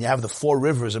 When you have the four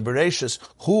rivers in Bereshis,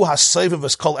 who has saved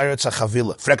us kol eretz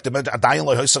hachavila?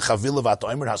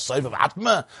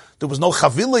 There was no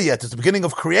chavila yet. It's the beginning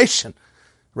of creation,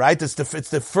 right? It's the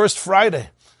first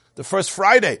Friday. The first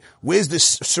Friday. Where's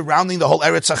this surrounding the whole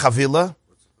eretz hachavila?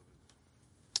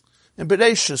 In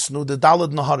Bereshis, no, the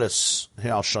Daled Naharis.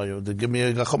 Here, I'll show you. Give me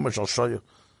a chumash, I'll show you.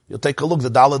 You'll take a look. The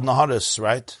Daled Naharis,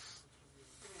 right?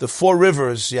 The four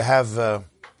rivers. You have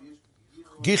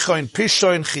Gichoin,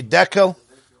 Pishoin, Chidekel,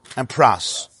 and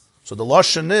Pras. So the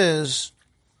Lashon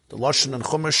and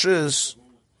Chumash is,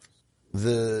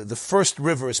 the first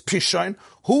river is Pishoin.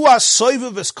 Hu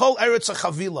ha-soiviv es kol eretz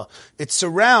ha-chavila. It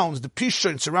surrounds, the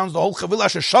Pishoin surrounds the whole chavila,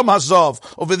 Sham Hazav.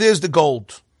 Over there's the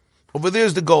gold.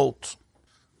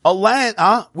 A land,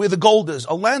 where the gold is.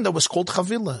 A land that was called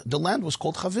Chavila. The land was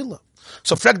called Chavila.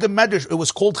 So Frek the Medrash, it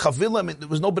was called Chavila. I mean, there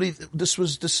was nobody, this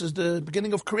is the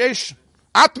beginning of creation.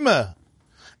 Atma.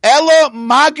 Ela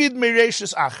magid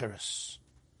meireshis acheres.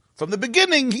 From the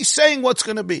beginning, he's saying what's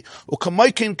going to be.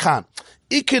 Ukamoikin kan.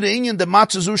 Ikir inyan de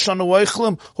matzah zu shanu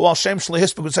oichlem, hu al shem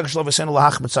shlehispek v'tzekah shlo v'senu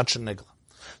lahach mitzat shenigla.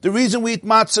 The reason we eat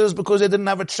matzah is because they didn't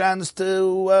have a chance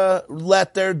to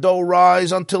let their dough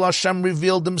rise until Hashem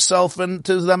revealed himself to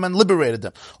them and liberated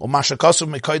them. I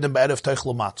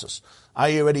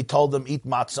already told them, eat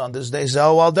matzah on this day.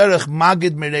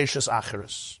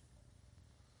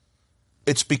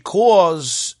 It's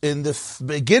because in the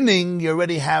beginning you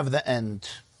already have the end.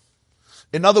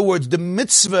 In other words, the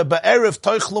mitzvah ba'erev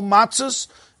toichlu matzahs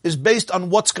is based on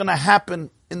what's going to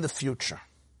happen in the future.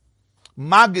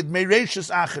 Magid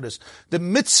meireshis acheres. The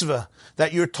mitzvah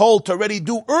that you're told to already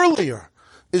do earlier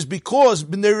is because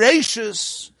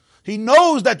b'neireshis, he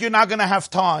knows that you're not going to have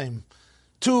time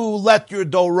to let your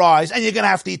dough rise and you're going to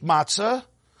have to eat matzah.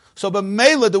 So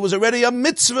b'meila, there was already a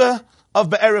mitzvah of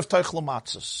ba'erev toichlu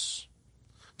matzahs.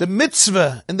 The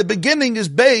mitzvah in the beginning is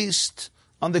based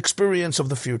on the experience of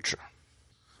the future.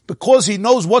 Because he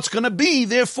knows what's going to be,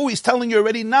 therefore he's telling you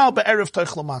already now ba'erev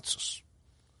toichlu matzahs.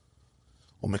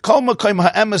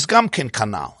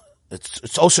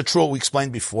 It's also true what we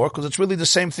explained before, because it's really the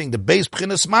same thing. The base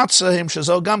p'chinas matzah, him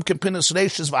shazal gam ken p'chinas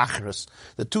reishis v'acheres.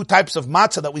 The two types of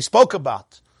matzah that we spoke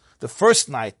about, the first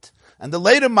night and the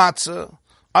later matzah,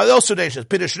 are also reishis.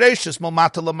 P'chinas reishis mol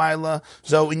mata l'mayla,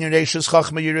 zo in reishis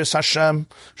chachma yiris Hashem,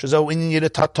 shazo in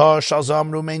yirit hatar, shal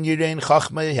zamru men yirein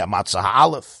chachma, ya matzah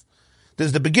ha'alef.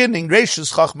 There's the beginning,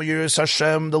 Reishis Chachma Yiras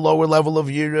Hashem, the lower level of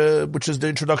Yira, which is the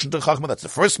introduction to Chachma. That's the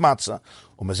first matzah.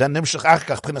 Umazen Nimshach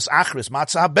Achkach Pchinas Acharis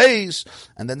Matzah HaBeis,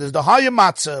 and then there's the higher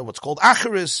matzah, what's called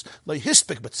Acharis, like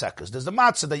Hispik B'tzekas. There's the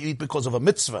matzah that you eat because of a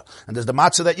mitzvah, and there's the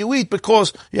matzah that you eat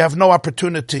because you have no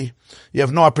opportunity. You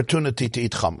have no opportunity to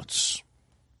eat chametz.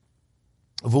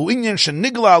 V'u'inyan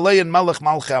shenigla alein melech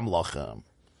malchei amlachim.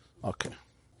 Okay.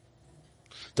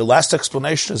 The last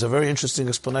explanation is a very interesting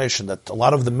explanation, that a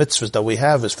lot of the mitzvahs that we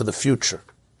have is for the future.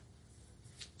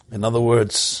 In other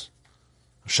words,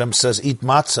 Hashem says, eat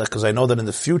matzah, because I know that in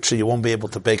the future you won't be able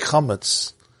to bake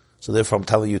chametz, so therefore I'm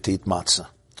telling you to eat matzah.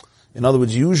 In other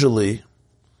words, usually,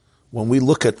 when we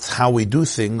look at how we do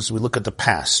things, we look at the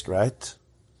past, right?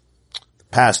 The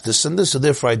past, this and this, so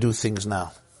therefore I do things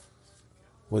now.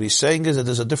 What he's saying is that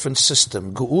there's a different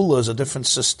system. Geula is a different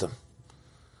system.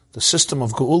 The system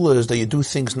of Geula is that you do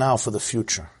things now for the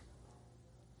future.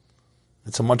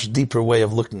 It's a much deeper way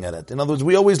of looking at it. In other words,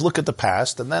 we always look at the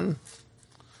past and then,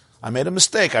 I made a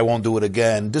mistake, I won't do it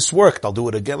again. This worked, I'll do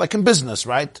it again. Like in business,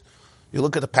 right? You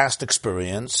look at the past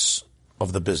experience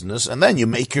of the business and then you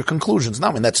make your conclusions. Now,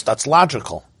 I mean, that's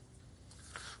logical.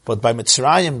 But by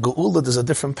Mitzrayim, Geula, there's a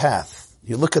different path.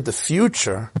 You look at the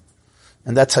future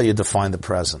and that's how you define the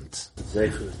present.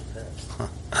 Zeichel is the past.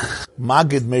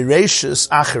 Magid Meireshis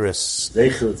Acharis.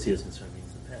 Zeichel Yitzias Mitzrayim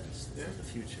means the past, yeah. The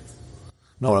future.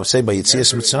 No, what I'm saying by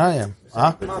Yitzias Mitzrayim.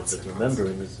 Huh? But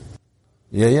remembering is...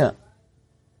 Yeah.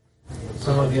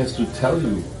 Somebody has to tell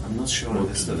you. I'm not sure what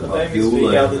this is Huh?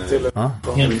 about.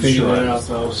 We can't figure it out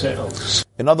ourselves.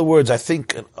 In other words, I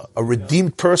think a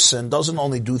redeemed person doesn't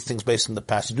only do things based on the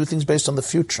past, you do things based on the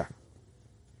future.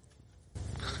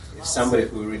 Somebody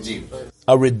who redeemed.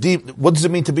 A redeemed, what does it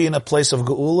mean to be in a place of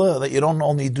Geula? That you don't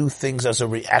only do things as a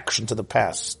reaction to the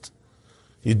past.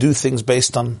 You do things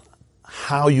based on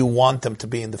how you want them to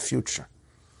be in the future.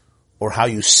 Or how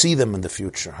you see them in the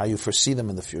future, how you foresee them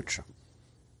in the future.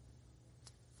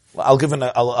 Well,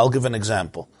 I'll give an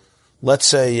example. Let's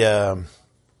say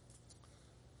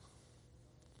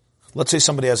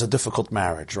somebody has a difficult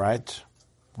marriage, right?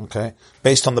 Okay?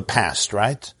 Based on the past,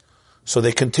 right? So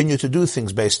they continue to do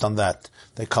things based on that.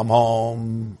 They come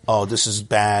home, oh, this is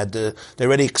bad. They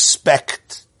already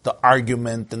expect the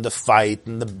argument and the fight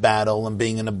and the battle and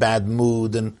being in a bad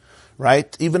mood and,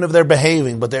 right? Even if they're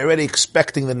behaving, but they're already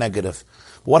expecting the negative.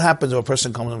 What happens if a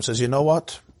person comes and says, you know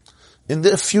what? In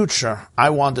the future,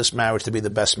 I want this marriage to be the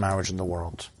best marriage in the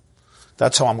world.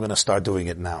 That's how I'm going to start doing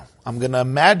it now. I'm going to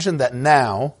imagine that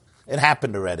now, it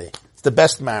happened already. It's the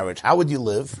best marriage. How would you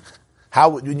live?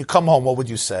 When you come home, what would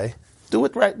you say? Do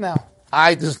it right now.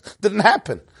 This didn't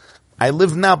happen. I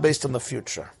live now based on the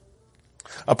future.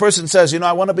 A person says,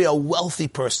 I want to be a wealthy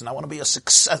person. I want to be a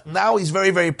success. Now he's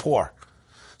very, very poor.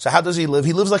 So how does he live?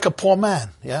 He lives like a poor man.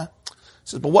 Yeah. He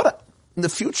says, but in the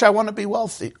future, I want to be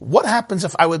wealthy. What happens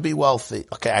if I would be wealthy?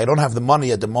 Okay, I don't have the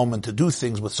money at the moment to do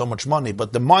things with so much money,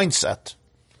 but the mindset,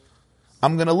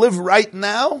 I'm going to live right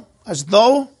now as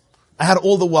though I had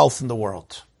all the wealth in the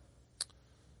world.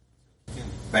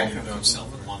 Bankrupt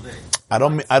himself in one day. I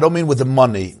don't mean with the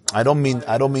money. I don't mean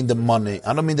the money.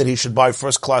 I don't mean that he should buy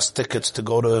first class tickets to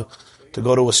go to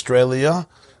Australia,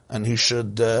 and he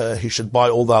should buy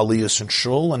all the aliyahs in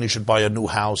shul, and he should buy a new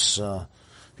house. And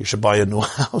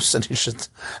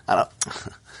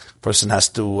person has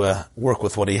to work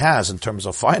with what he has in terms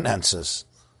of finances.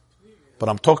 But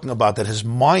I'm talking about that his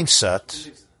mindset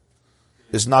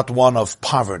is not one of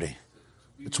poverty.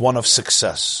 It's one of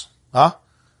success. Huh?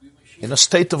 In a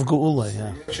state of Geula,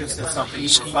 yeah. It's something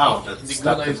profound that's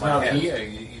stuck in my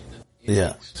head.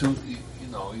 Yeah.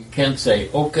 You can't say,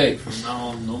 okay, from now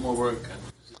on, no more work.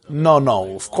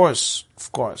 No, of course.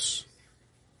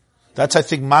 That's, I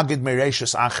think, Magid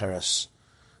Meireshis Acheres,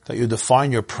 that you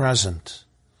define your present,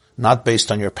 not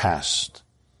based on your past,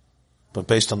 but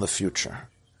based on the future.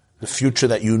 The future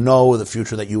that you know, the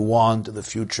future that you want, the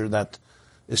future that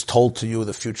is told to you,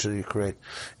 the future that you create.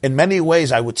 In many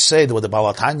ways, I would say that what the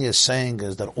Baal HaTanya is saying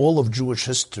is that all of Jewish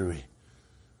history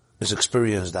is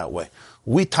experienced that way.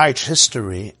 We teach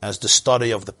history as the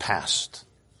study of the past.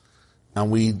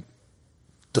 And we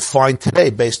define today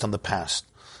based on the past.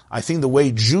 I think the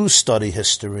way Jews study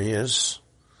history is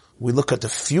we look at the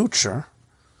future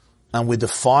and we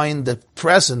define the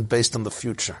present based on the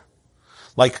future.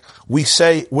 Like we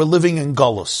say we're living in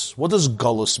Gullus. What does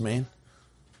Gullus mean?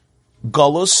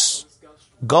 Gullus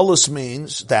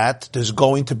means that there's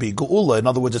going to be Geula. In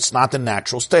other words, it's not a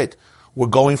natural state. We're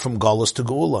going from Gullus to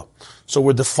Geula. So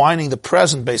we're defining the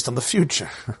present based on the future.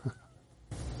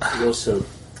 You're also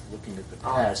looking at the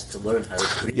past to learn how to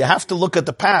create. You have to look at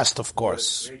the past, of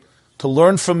course, to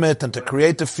learn from it and to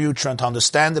create the future and to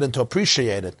understand it and to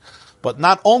appreciate it. but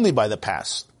not only by the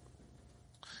past.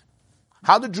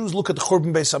 How do Jews look at the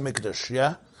Churban Beis HaMikdash?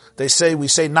 Yeah, we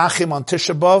say Nachim on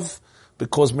Tisha B'Av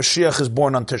because Mashiach is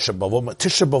born on Tisha B'Av. What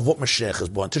Mashiach is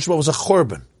born? Tisha B'Av was a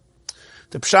Churban.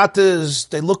 The pshat is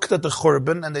they looked at the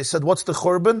Churban and they said, "What's the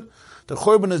Churban? The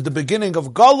Churban is the beginning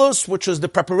of Galus, which is the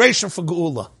preparation for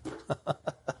Geula."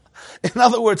 In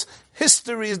other words,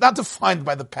 history is not defined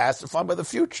by the past; it's defined by the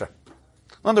future.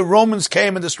 No, the Romans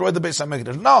came and destroyed the Beis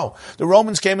HaMikdash. No, the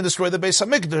Romans came and destroyed the Beis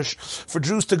HaMikdash for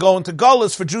Jews to go into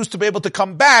Galus, for Jews to be able to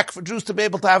come back, for Jews to be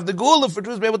able to have the Geula, for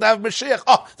Jews to be able to have Mashiach.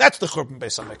 Oh, that's the Churban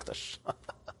Beis HaMikdash.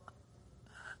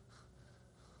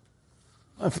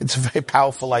 It's a very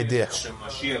powerful idea.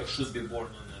 Mashiach should be born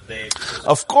on a day.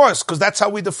 Of course, because that's how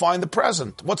we define the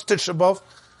present. What's Tisha B'Av?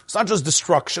 It's not just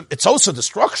destruction. It's also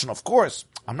destruction, of course.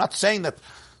 I'm not saying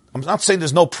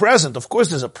there's no present. Of course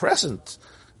there's a present.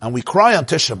 And we cry on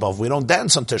Tisha B'Av. We don't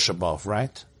dance on Tisha B'Av,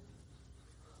 right?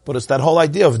 But it's that whole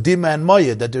idea of Dima and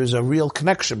Maya, that there's a real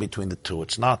connection between the two.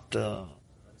 It's not... But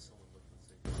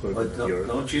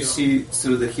don't you see,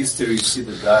 through the history, you see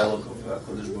the dialogue of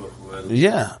HaKadosh Baruch Hu?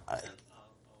 Yeah.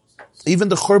 Even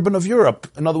the Churban of Europe.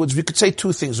 In other words, we could say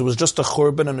two things. It was just a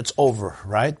Churban and it's over,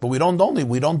 right? But we don't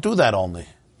do that only.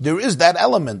 There is that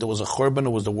element. There was a Churban,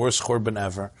 it was the worst Churban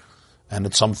ever. And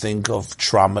it's something of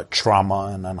trauma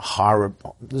and horror.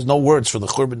 There's no words for the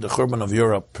Churban of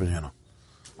Europe, I'm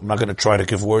not going to try to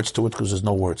give words to it because there's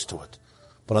no words to it.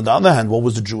 But on the other hand, what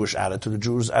was the Jewish attitude? The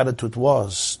Jewish attitude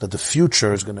was that the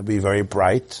future is going to be very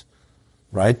bright,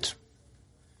 right?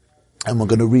 And we're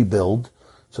going to rebuild.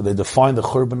 So they defined the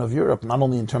Churban of Europe not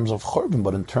only in terms of Churban,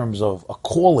 but in terms of a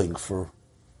calling for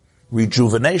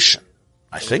rejuvenation.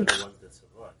 I think.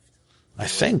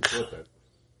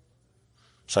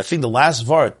 So I think the last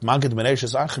vart, Magid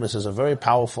Mereishis Acharis, is a very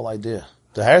powerful idea.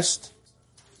 The rest,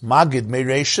 Magid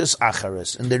Mereishis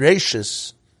Acharis. In the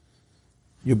Reishis,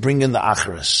 you bring in the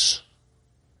Acharis.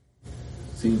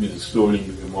 Seems to be the story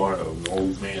in the Gemara of an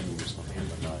old man who was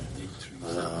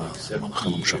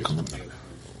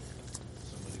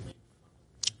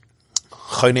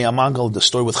Chayni Amagal, the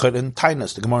story with Chayni in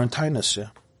Tainus, the Gemara in Tainus,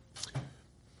 yeah.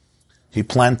 He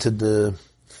planted the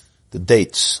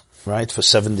dates, right, for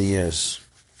 70 years.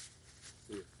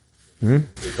 They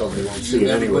told me won't see it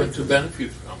anyway to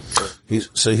benefit from.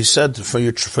 So he said for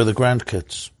the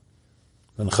grandkids.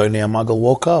 When Chayni Amagal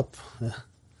woke up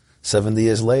 70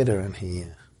 years later, and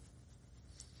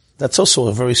that's also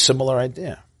a very similar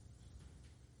idea.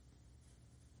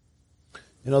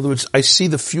 In other words, I see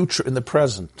the future in the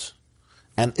present,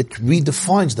 and it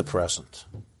redefines the present.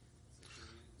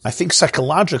 I think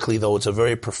psychologically, though, it's a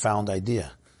very profound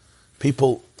idea.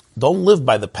 People don't live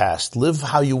by the past. Live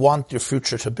how you want your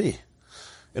future to be.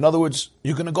 In other words,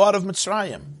 you're going to go out of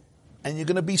Mitzrayim, and you're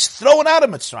going to be thrown out of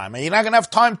Mitzrayim, and you're not going to have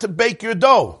time to bake your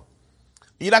dough.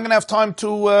 You're not going to have time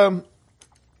to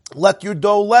let your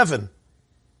dough leaven.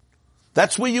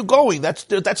 That's where you're going. That's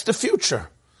the future.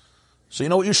 So you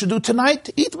know what you should do tonight?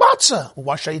 Eat matzah.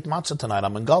 Why should I eat matzah tonight?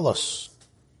 I'm in Galus.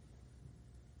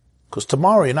 Because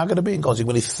tomorrow you're not going to be in Galus. You're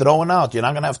going to be thrown out. You're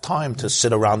not going to have time to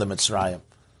sit around the Mitzrayim.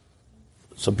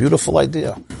 It's a beautiful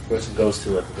idea. The person goes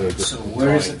to it. So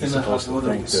where is it in the house? What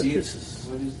do you see? This is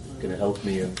going to help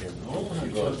me.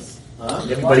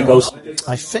 Everybody goes.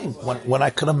 I think when I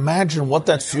could imagine what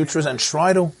that future is and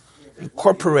try to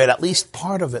incorporate at least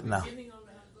part of it now.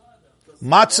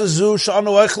 Matzah zu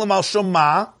sh'anu oichlem al shum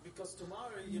ma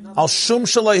al shum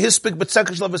shaloi hispik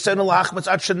b'tzeker shel v'seinu la'achmetz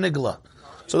ad shenigla.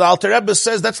 So the Alter Rebbe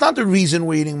says that's not the reason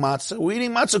we're eating matzah. We're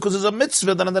eating matzah because there's a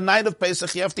mitzvah that on the night of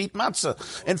Pesach you have to eat matzah.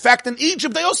 In fact, in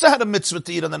Egypt they also had a mitzvah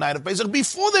to eat on the night of Pesach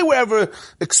before they were ever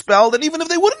expelled, and even if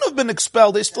they wouldn't have been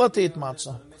expelled, they still had to eat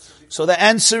matzah. So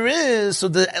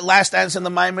the last answer in the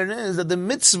Maimer is that the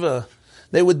mitzvah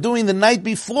they were doing the night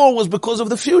before was because of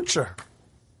the future.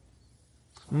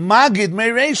 Magid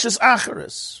Mereishis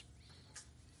Acharis.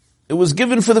 It was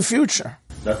given for the future.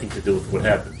 Nothing to do with what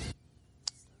happened.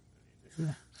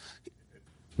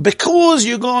 Because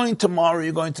you're going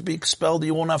to be expelled,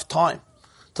 you won't have time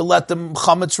to let the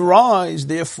chametz rise.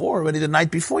 Therefore, already the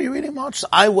night before you're eating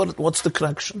matzah. What's the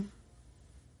connection?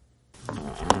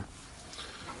 The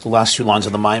last few lines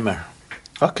of the Maimer.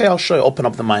 Okay, I'll show you. Open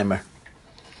up the Maimer.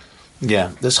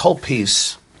 Yeah, this whole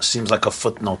piece seems like a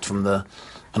footnote from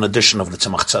an edition of the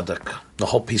Tzemach Tzedek. The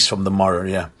whole piece from the Marer,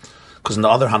 yeah. Because in the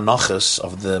other Hanachas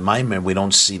of the Maimer, we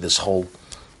don't see this whole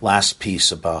last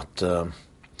piece about the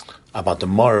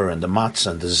Marer and the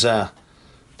Matzah and the Zeh.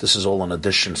 This is all an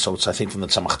addition, so it's, I think, from the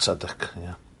Tzemach Tzedek,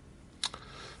 yeah.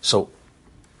 So,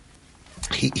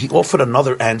 he offered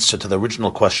another answer to the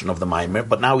original question of the Maimer,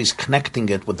 but now he's connecting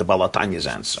it with the Baal HaTanya's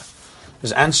answer.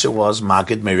 His answer was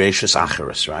Magid Mereishis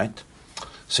Acharis, right?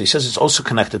 So he says it's also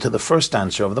connected to the first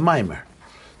answer of the Maimer,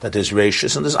 that there's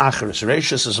Reishis and there's Acharis.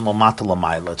 Reishis is a Momata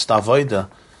Lamaila. It's the Avoida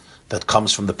that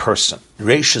comes from the person.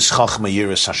 Reishis Chachma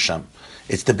Yiras Hashem.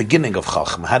 It's the beginning of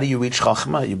Chachma. How do you reach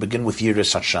Chachma? You begin with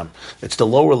Yiras Hashem. It's the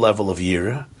lower level of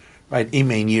Yira, right?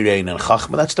 Imein Yirein and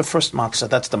Chachma. That's the first matzah.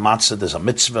 That's the matzah. There's a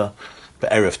mitzvah.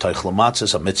 Be'erev Teichel Matzah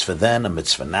is a mitzvah then, a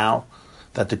mitzvah now.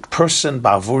 That the person,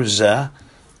 Ba'avur Zeh,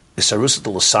 Isarusat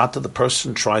L'Sata, the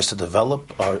person tries to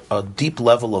develop a deep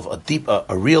level of,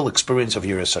 a real experience of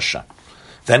Yiras Hashem.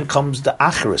 Then comes the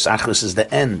Acharis. Acharis is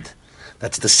the end.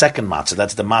 That's the second matzah.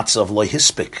 That's the matzah of Lo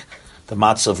Hispik. The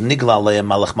matzah of Nigla Le'em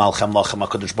Malach Malchem Lachem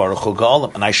HaKadosh Baruch Hu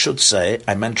Ga'olam. And I should say,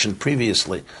 I mentioned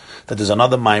previously, that there's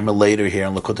another Maimer later here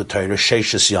in Likutei Torah,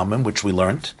 Sheishis Yamim, which we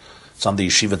learned. It's on the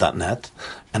yeshiva.net.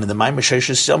 And in the Maimer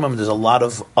Sheishis Yamim, there's a lot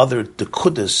of other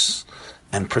dekudas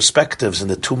and perspectives in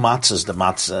the two matzahs, the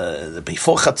matzah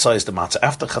before Chatzais, the matzah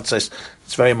after Chatzais.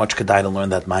 It's very much kedai to learn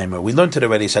that Maimer. We learned it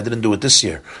already, so I didn't do it this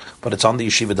year, but it's on the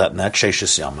yeshiva.net,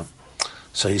 Sheishis Yamim.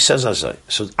 So he says, so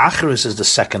Acharis is the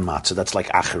second matzah, that's like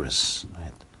Acharis.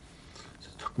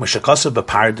 Meshakasav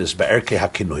Bepardes Be'erkei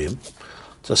HaKinuyim.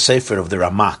 It's a sefer of the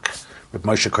Ramak, Reb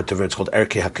Moshe Kortever. It's called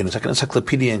Erkei HaKinuyim. It's like an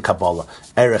encyclopedia in Kabbalah.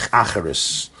 Erech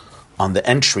Acharis. On the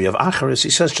entry of Acharis, he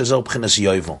says, Chazel B'chinas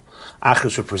Yovel.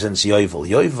 Acharis represents Yovel.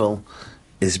 Yovel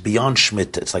is beyond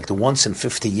Shemitah. It's like the once in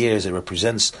 50 years. It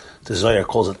represents, the Zohar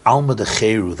calls it Alma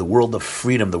Decheru, the world of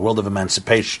freedom, the world of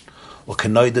emancipation. Or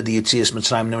Kenoida the Yitzias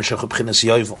Mitzrayim Nimshach B'chinas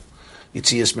Yovel.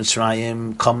 Yitzias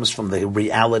Mitzrayim comes from the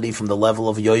reality, from the level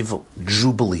of Yovel,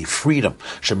 jubilee, freedom.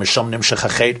 Shemesham Nimshach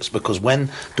HaCheres, because when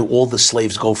do all the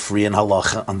slaves go free in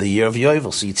Halacha? On the year of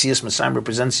Yovel. So Yitzias Mitzrayim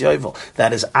represents Yovel.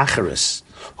 That is Acharis.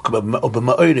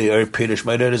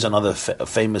 Ma'orei is another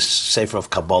famous sefer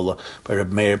of Kabbalah by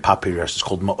Reb Meir Papyrus. It's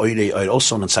called Ma'orei,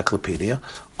 also an encyclopedia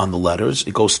on the letters.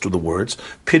 It goes through the words.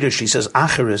 Pirush, he says,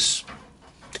 Acharis,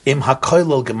 im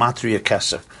hakoilol gematria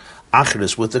keser.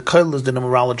 Acharis, with the koil is the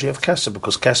numerology of keser,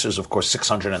 because keser is, of course,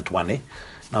 620.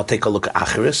 Now take a look at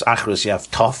Acharis. Acharis, you have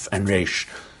Tov and Reish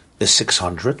is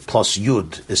 600, plus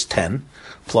Yud is 10,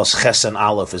 plus Ches and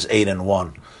Aleph is 8 and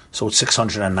 1. So it's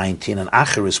 619, and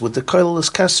Acharis with the koil is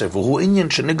keser. V'hu inyan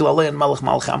shenigla le'en melech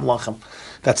malchem lachem.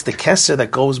 That's the keser that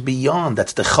goes beyond.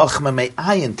 That's the chachma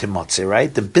me'ayin timotzi,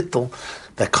 right? The bittel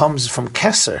that comes from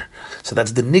keser. So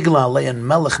that's the nigla le'en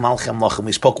melech malchem lachem.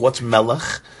 We spoke, what's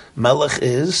melech? Melech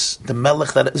is the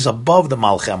melech that is above the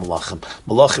malchem lachem.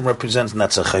 Malachim represents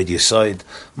netzach yesod.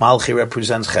 Malchi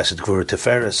represents chesed gvura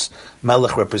teferes.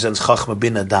 Melech represents chachma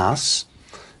bina das.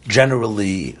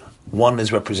 Generally, one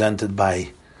is represented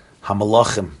by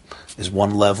Hamalachim is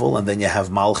one level, and then you have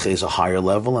Malchi is a higher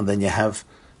level, and then you have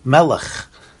Melech.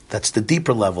 That's the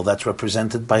deeper level. That's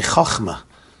represented by Chachma,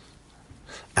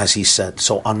 as he said.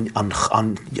 So on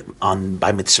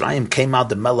by Mitzrayim came out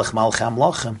the Melech Malchi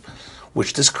Hamlachim,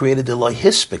 which this created the Lo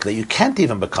Hispik, that you can't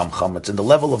even become Chametz. In the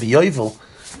level of Yovel,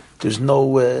 there's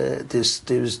no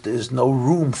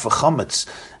room for Chametz.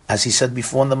 As he said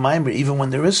before in the Maimer, even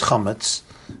when there is Chametz,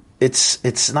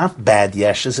 it's not bad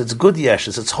yeshes, it's good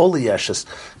yeshes, it's holy yeshes.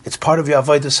 It's part of your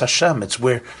avodas Hashem. It's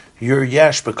where your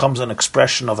yesh becomes an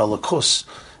expression of Elokus.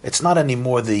 It's not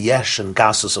anymore the yesh and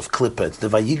gasus of Klippa. It's the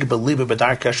vayigba liba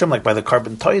b'darkei Hashem, like by the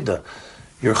carbon toida.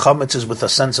 Your chametz is with a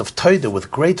sense of toida, with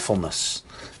gratefulness.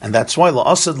 And that's why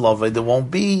la'asad lavei, there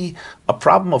won't be a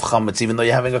problem of chametz, even though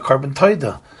you're having a carbon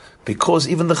toida, because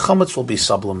even the chametz will be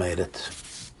sublimated.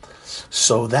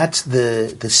 So that's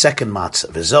the second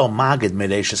matzah. V'zel magid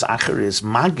mereishis acharis.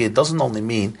 Magid doesn't only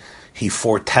mean he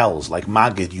foretells, like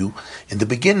magid, you in the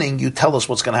beginning you tell us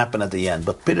what's going to happen at the end.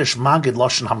 But pirish magid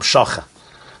lashon hamshacha.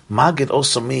 Magid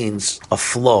also means a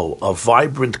flow, a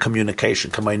vibrant communication.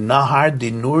 Kamay nahar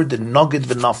dinur the nogid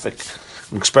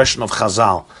v'nafik, an expression of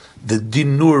Chazal. The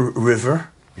Dinur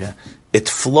river, it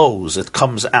flows, it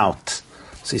comes out.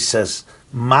 So he says,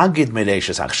 Magid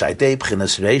mereishis ach shaydei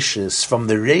b'chinas reishis, from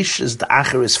the reishis the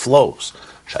acharis flows.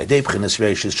 Shaydei b'chinas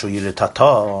reishis shu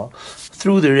yiritata,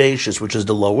 through the reishis, which is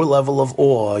the lower level of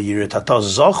awe, yiritata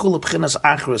zachu l'b'chinas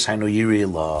acharis hainu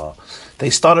yirila. They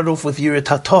started off with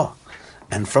yiritata,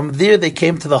 and from there they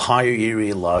came to the higher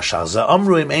yirila. Shaza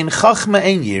amruim ein chachma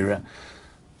ein yira.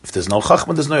 If there's no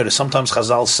chachma, there's no yira. Sometimes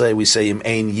Chazal say, we say im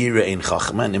ein yira ein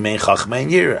chachma, and im ein chachma ein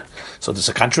yira. So there's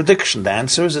a contradiction. The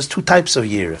answer is there's two types of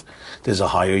yira. There's a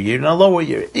higher yira and a lower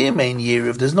yira. Im ein yira,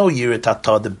 if there's no yira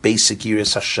tata, the basic yira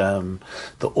is Hashem,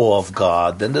 the awe of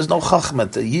God, then there's no chachma.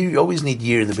 You always need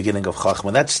yira at the beginning of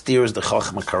chachma. That steers the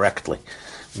chachma correctly.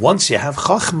 Once you have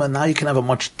Chachma, now you can have a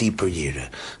much deeper Yira.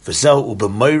 V'zeh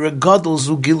u'b'moira gadol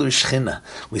zu gilu shchina.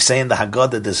 We say in the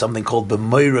Haggadah there's something called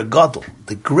b'moira gadol,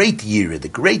 the great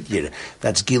Yira.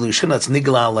 That's gilu shchina, that's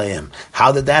nigla aleim.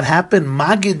 How did that happen?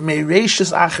 Magid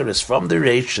me'reishis acharis, from the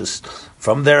reishis,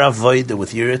 from their avodah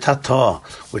with Yira Tata,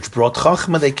 which brought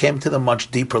Chachma, they came to the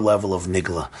much deeper level of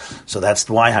nigla. So that's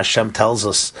why Hashem tells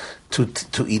us to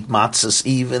eat matzahs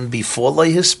even before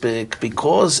Lehispik,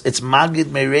 because it's Magid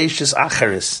Mereishis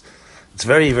Acharis. It's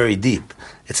very, very deep.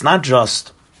 It's not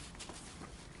just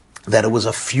that it was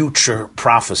a future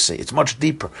prophecy. It's much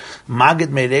deeper. Magid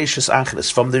Mereishis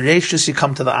Acharis. From the Reishis you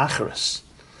come to the Acharis.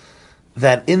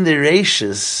 That in the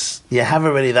Reishis you have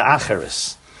already the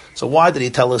Acharis. So why did he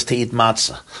tell us to eat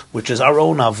matzah? Which is our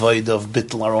own avoid of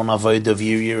bittul, our own avoid of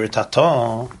Yir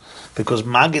Tata. Because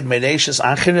Magid Mereishis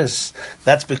Achiris,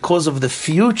 that's because of the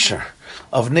future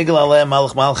of Nigel Aleh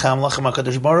Malach Malcham Lachem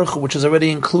HaKadosh Baruch Hu, which is already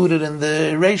included in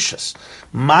the Reishis.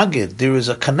 Magid, there is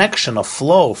a connection, a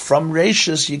flow. From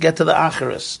Reishis, you get to the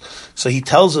Achiris. So he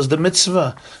tells us the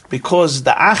mitzvah, because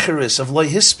the Achiris of Lo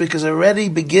Hispik is already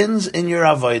begins in your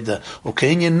Avodah.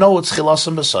 Okay, and you know it's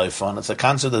Chilasam B'Soifon. It's a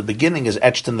concept that the beginning is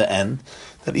etched in the end,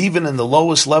 that even in the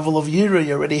lowest level of Yira,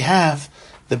 you already have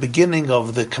the beginning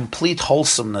of the complete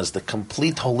wholesomeness, the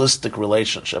complete holistic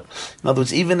relationship. In other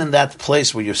words, even in that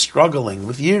place where you're struggling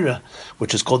with Yira,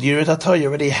 which is called Yira Tata, you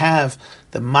already have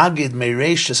the Magid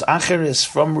Mereishis Acheris.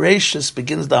 From Reishis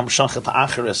begins the Hamshachet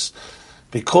Acheris,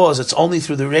 because it's only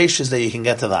through the Reishis that you can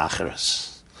get to the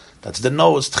Acheris. That's the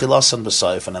Noah's Tchilas and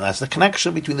B'Soifon, and that's the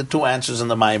connection between the two answers in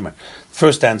the Maimer.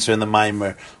 First answer in the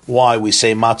Maimer, why we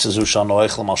say Matzah Zushan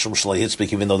Oichel Mashum Shalei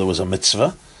Hitzbik, even though there was a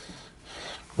mitzvah.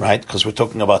 Right, because we're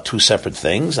talking about two separate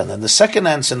things. And then the second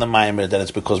answer in the Maimer, that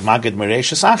it's because Magid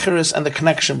Mereishis Acheris, and the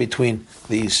connection between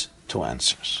these two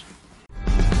answers.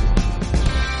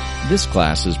 This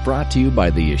class is brought to you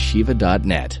by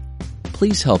theyeshiva.net.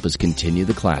 Please help us continue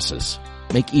the classes.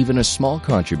 Make even a small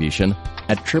contribution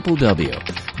at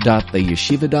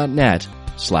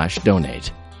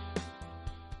www.theyeshiva.net/donate.